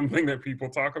not something that people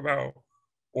talk about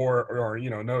or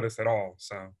notice at all.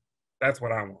 So that's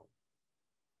what I want.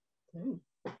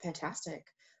 Fantastic.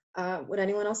 Would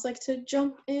anyone else like to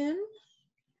jump in?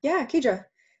 Yeah, Kiedra.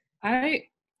 I'm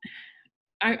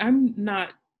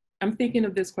thinking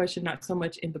of this question not so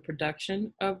much in the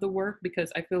production of the work,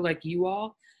 because I feel like you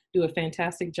all do a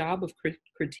fantastic job of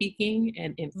critiquing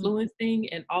and influencing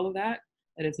and all of that.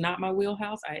 That is not my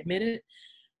wheelhouse, I admit it.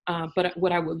 But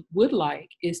what I would like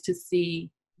is to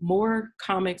see more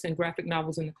comics and graphic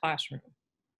novels in the classroom.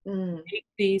 Make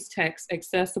these texts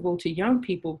accessible to young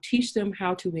people, teach them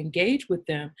how to engage with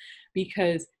them,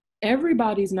 because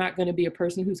everybody's not going to be a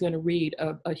person who's going to read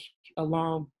a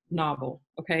long novel,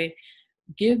 okay?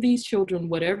 Give these children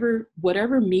whatever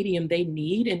medium they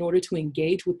need in order to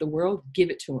engage with the world, give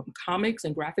it to them. Comics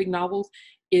and graphic novels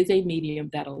is a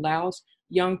medium that allows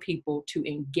young people to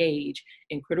engage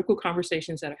in critical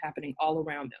conversations that are happening all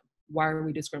around them. Why are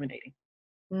we discriminating?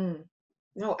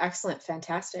 No, excellent,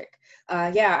 fantastic.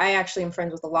 Yeah, I actually am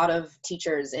friends with a lot of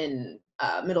teachers in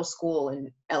middle school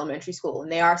and elementary school,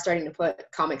 and they are starting to put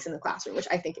comics in the classroom, which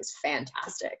I think is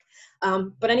fantastic.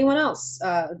 But anyone else?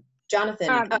 Jonathan,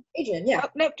 Adrienne, yeah. Oh,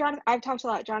 nope, Jonathan, I've talked a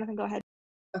lot. Jonathan, go ahead.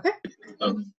 Okay.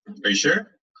 Oh, are you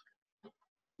sure?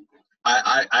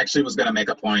 I actually was going to make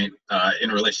a point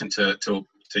in relation to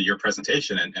your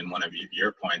presentation and one of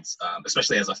your points,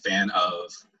 especially as a fan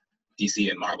of DC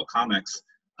and Marvel Comics.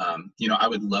 I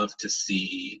would love to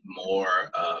see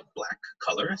more Black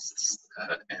colorists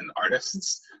and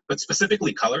artists, but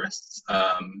specifically colorists.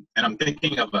 And I'm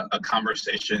thinking of a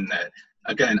conversation that,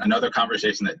 again, another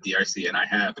conversation that DRC and I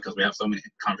have, because we have so many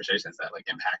conversations that like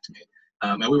impact me.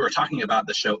 And we were talking about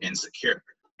the show Insecure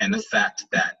and the fact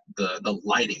that the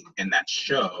lighting in that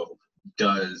show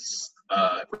does,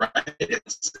 right?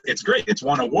 It's great. It's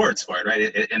won awards for it,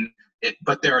 right?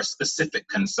 But there are specific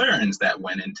concerns that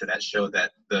went into that show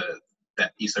that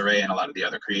that Issa Rae and a lot of the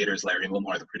other creators, Larry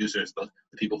Wilmore, the producers, the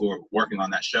people who were working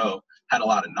on that show, had a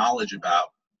lot of knowledge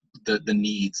about the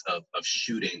needs of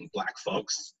shooting Black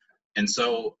folks. And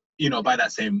so, by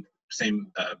that same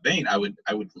vein, I would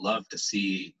love to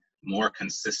see more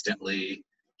consistently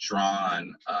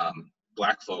drawn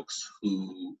Black folks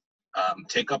who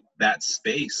take up that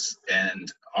space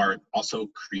and are also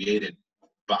created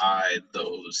by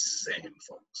those same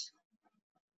folks.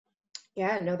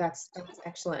 Yeah, no, that's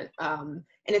excellent. And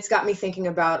it's got me thinking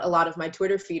about a lot of my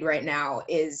Twitter feed right now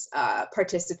is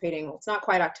participating, well, it's not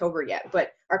quite October yet,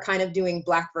 but are kind of doing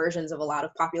Black versions of a lot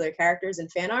of popular characters in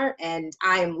fan art, and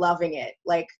I am loving it.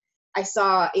 Like, I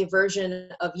saw a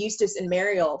version of Eustace and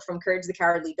Mariel from Courage the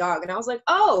Cowardly Dog, and I was like,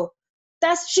 oh,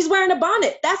 she's wearing a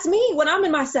bonnet. That's me when I'm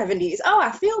in my 70s. Oh,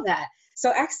 I feel that.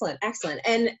 So excellent, excellent.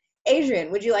 And Adrienne,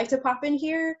 would you like to pop in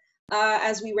here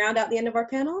as we round out the end of our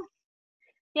panel?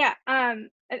 Yeah,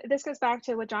 this goes back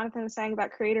to what Jonathan was saying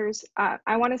about creators.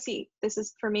 I want to see, this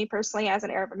is for me personally as an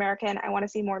Arab American, I want to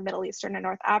see more Middle Eastern and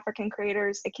North African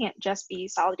creators. It can't just be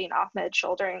Saladin Ahmed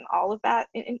shouldering all of that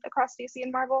across DC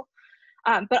and Marvel.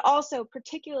 But also,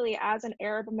 particularly as an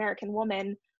Arab American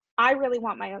woman, I really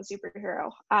want my own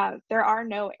superhero. There are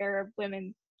no Arab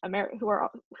women who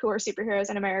are superheroes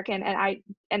in American, and I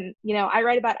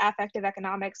write about affective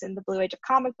economics in the Blue Age of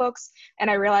comic books,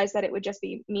 and I realized that it would just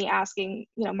be me asking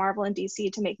Marvel and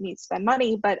DC to make me spend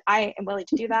money, but I am willing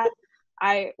to do that.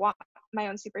 I want my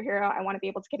own superhero. I want to be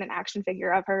able to get an action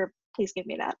figure of her. Please give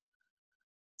me that.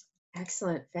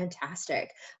 Excellent,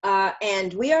 fantastic.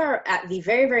 And we are at the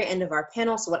very, very end of our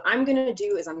panel. So what I'm gonna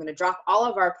do is I'm gonna drop all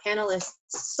of our panelists'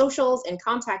 socials and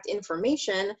contact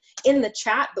information in the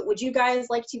chat, but would you guys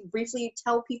like to briefly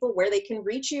tell people where they can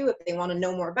reach you if they wanna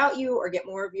know more about you or get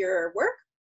more of your work?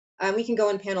 We can go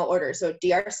in panel order. So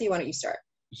DRC, why don't you start?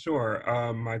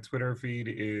 Sure. My Twitter feed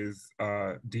is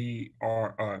DRC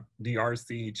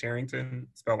Charrington,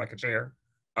 spelled like a chair,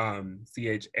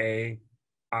 CHAIRINGTON.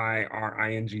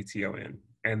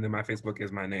 And then my Facebook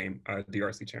is my name,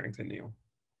 DRC Charrington Neal.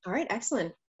 All right,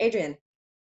 excellent. Adrienne.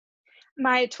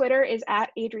 My Twitter is at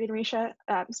Adrienne Resha,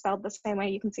 spelled the same way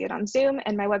you can see it on Zoom,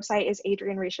 and my website is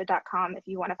adrienneresha.com if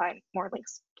you want to find more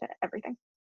links to everything.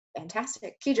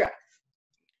 Fantastic. Kiedra.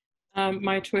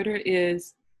 My Twitter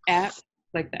is at,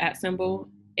 like the at symbol,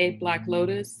 A Black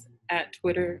Lotus at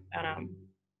Twitter.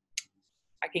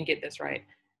 I can get this right.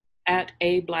 At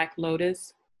A Black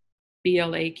Lotus,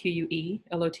 BLAQUE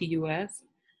LOTUS.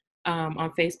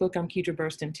 On Facebook, I'm Kiedra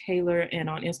Burston Taylor, and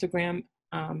on Instagram,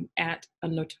 at a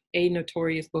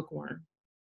Notorious Bookworm.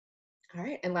 All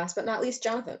right, and last but not least,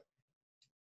 Jonathan.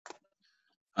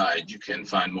 You can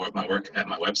find more of my work at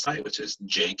my website, which is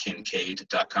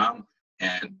jkincade.com,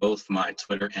 and both my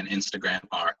Twitter and Instagram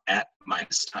are at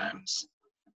 @times.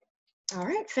 All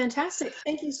right, fantastic.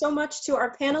 Thank you so much to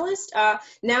our panelists.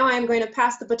 Now I'm going to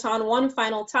pass the baton one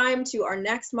final time to our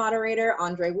next moderator,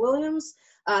 Andre Williams.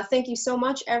 Thank you so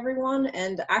much, everyone,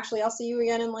 and actually I'll see you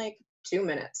again in like 2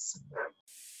 minutes.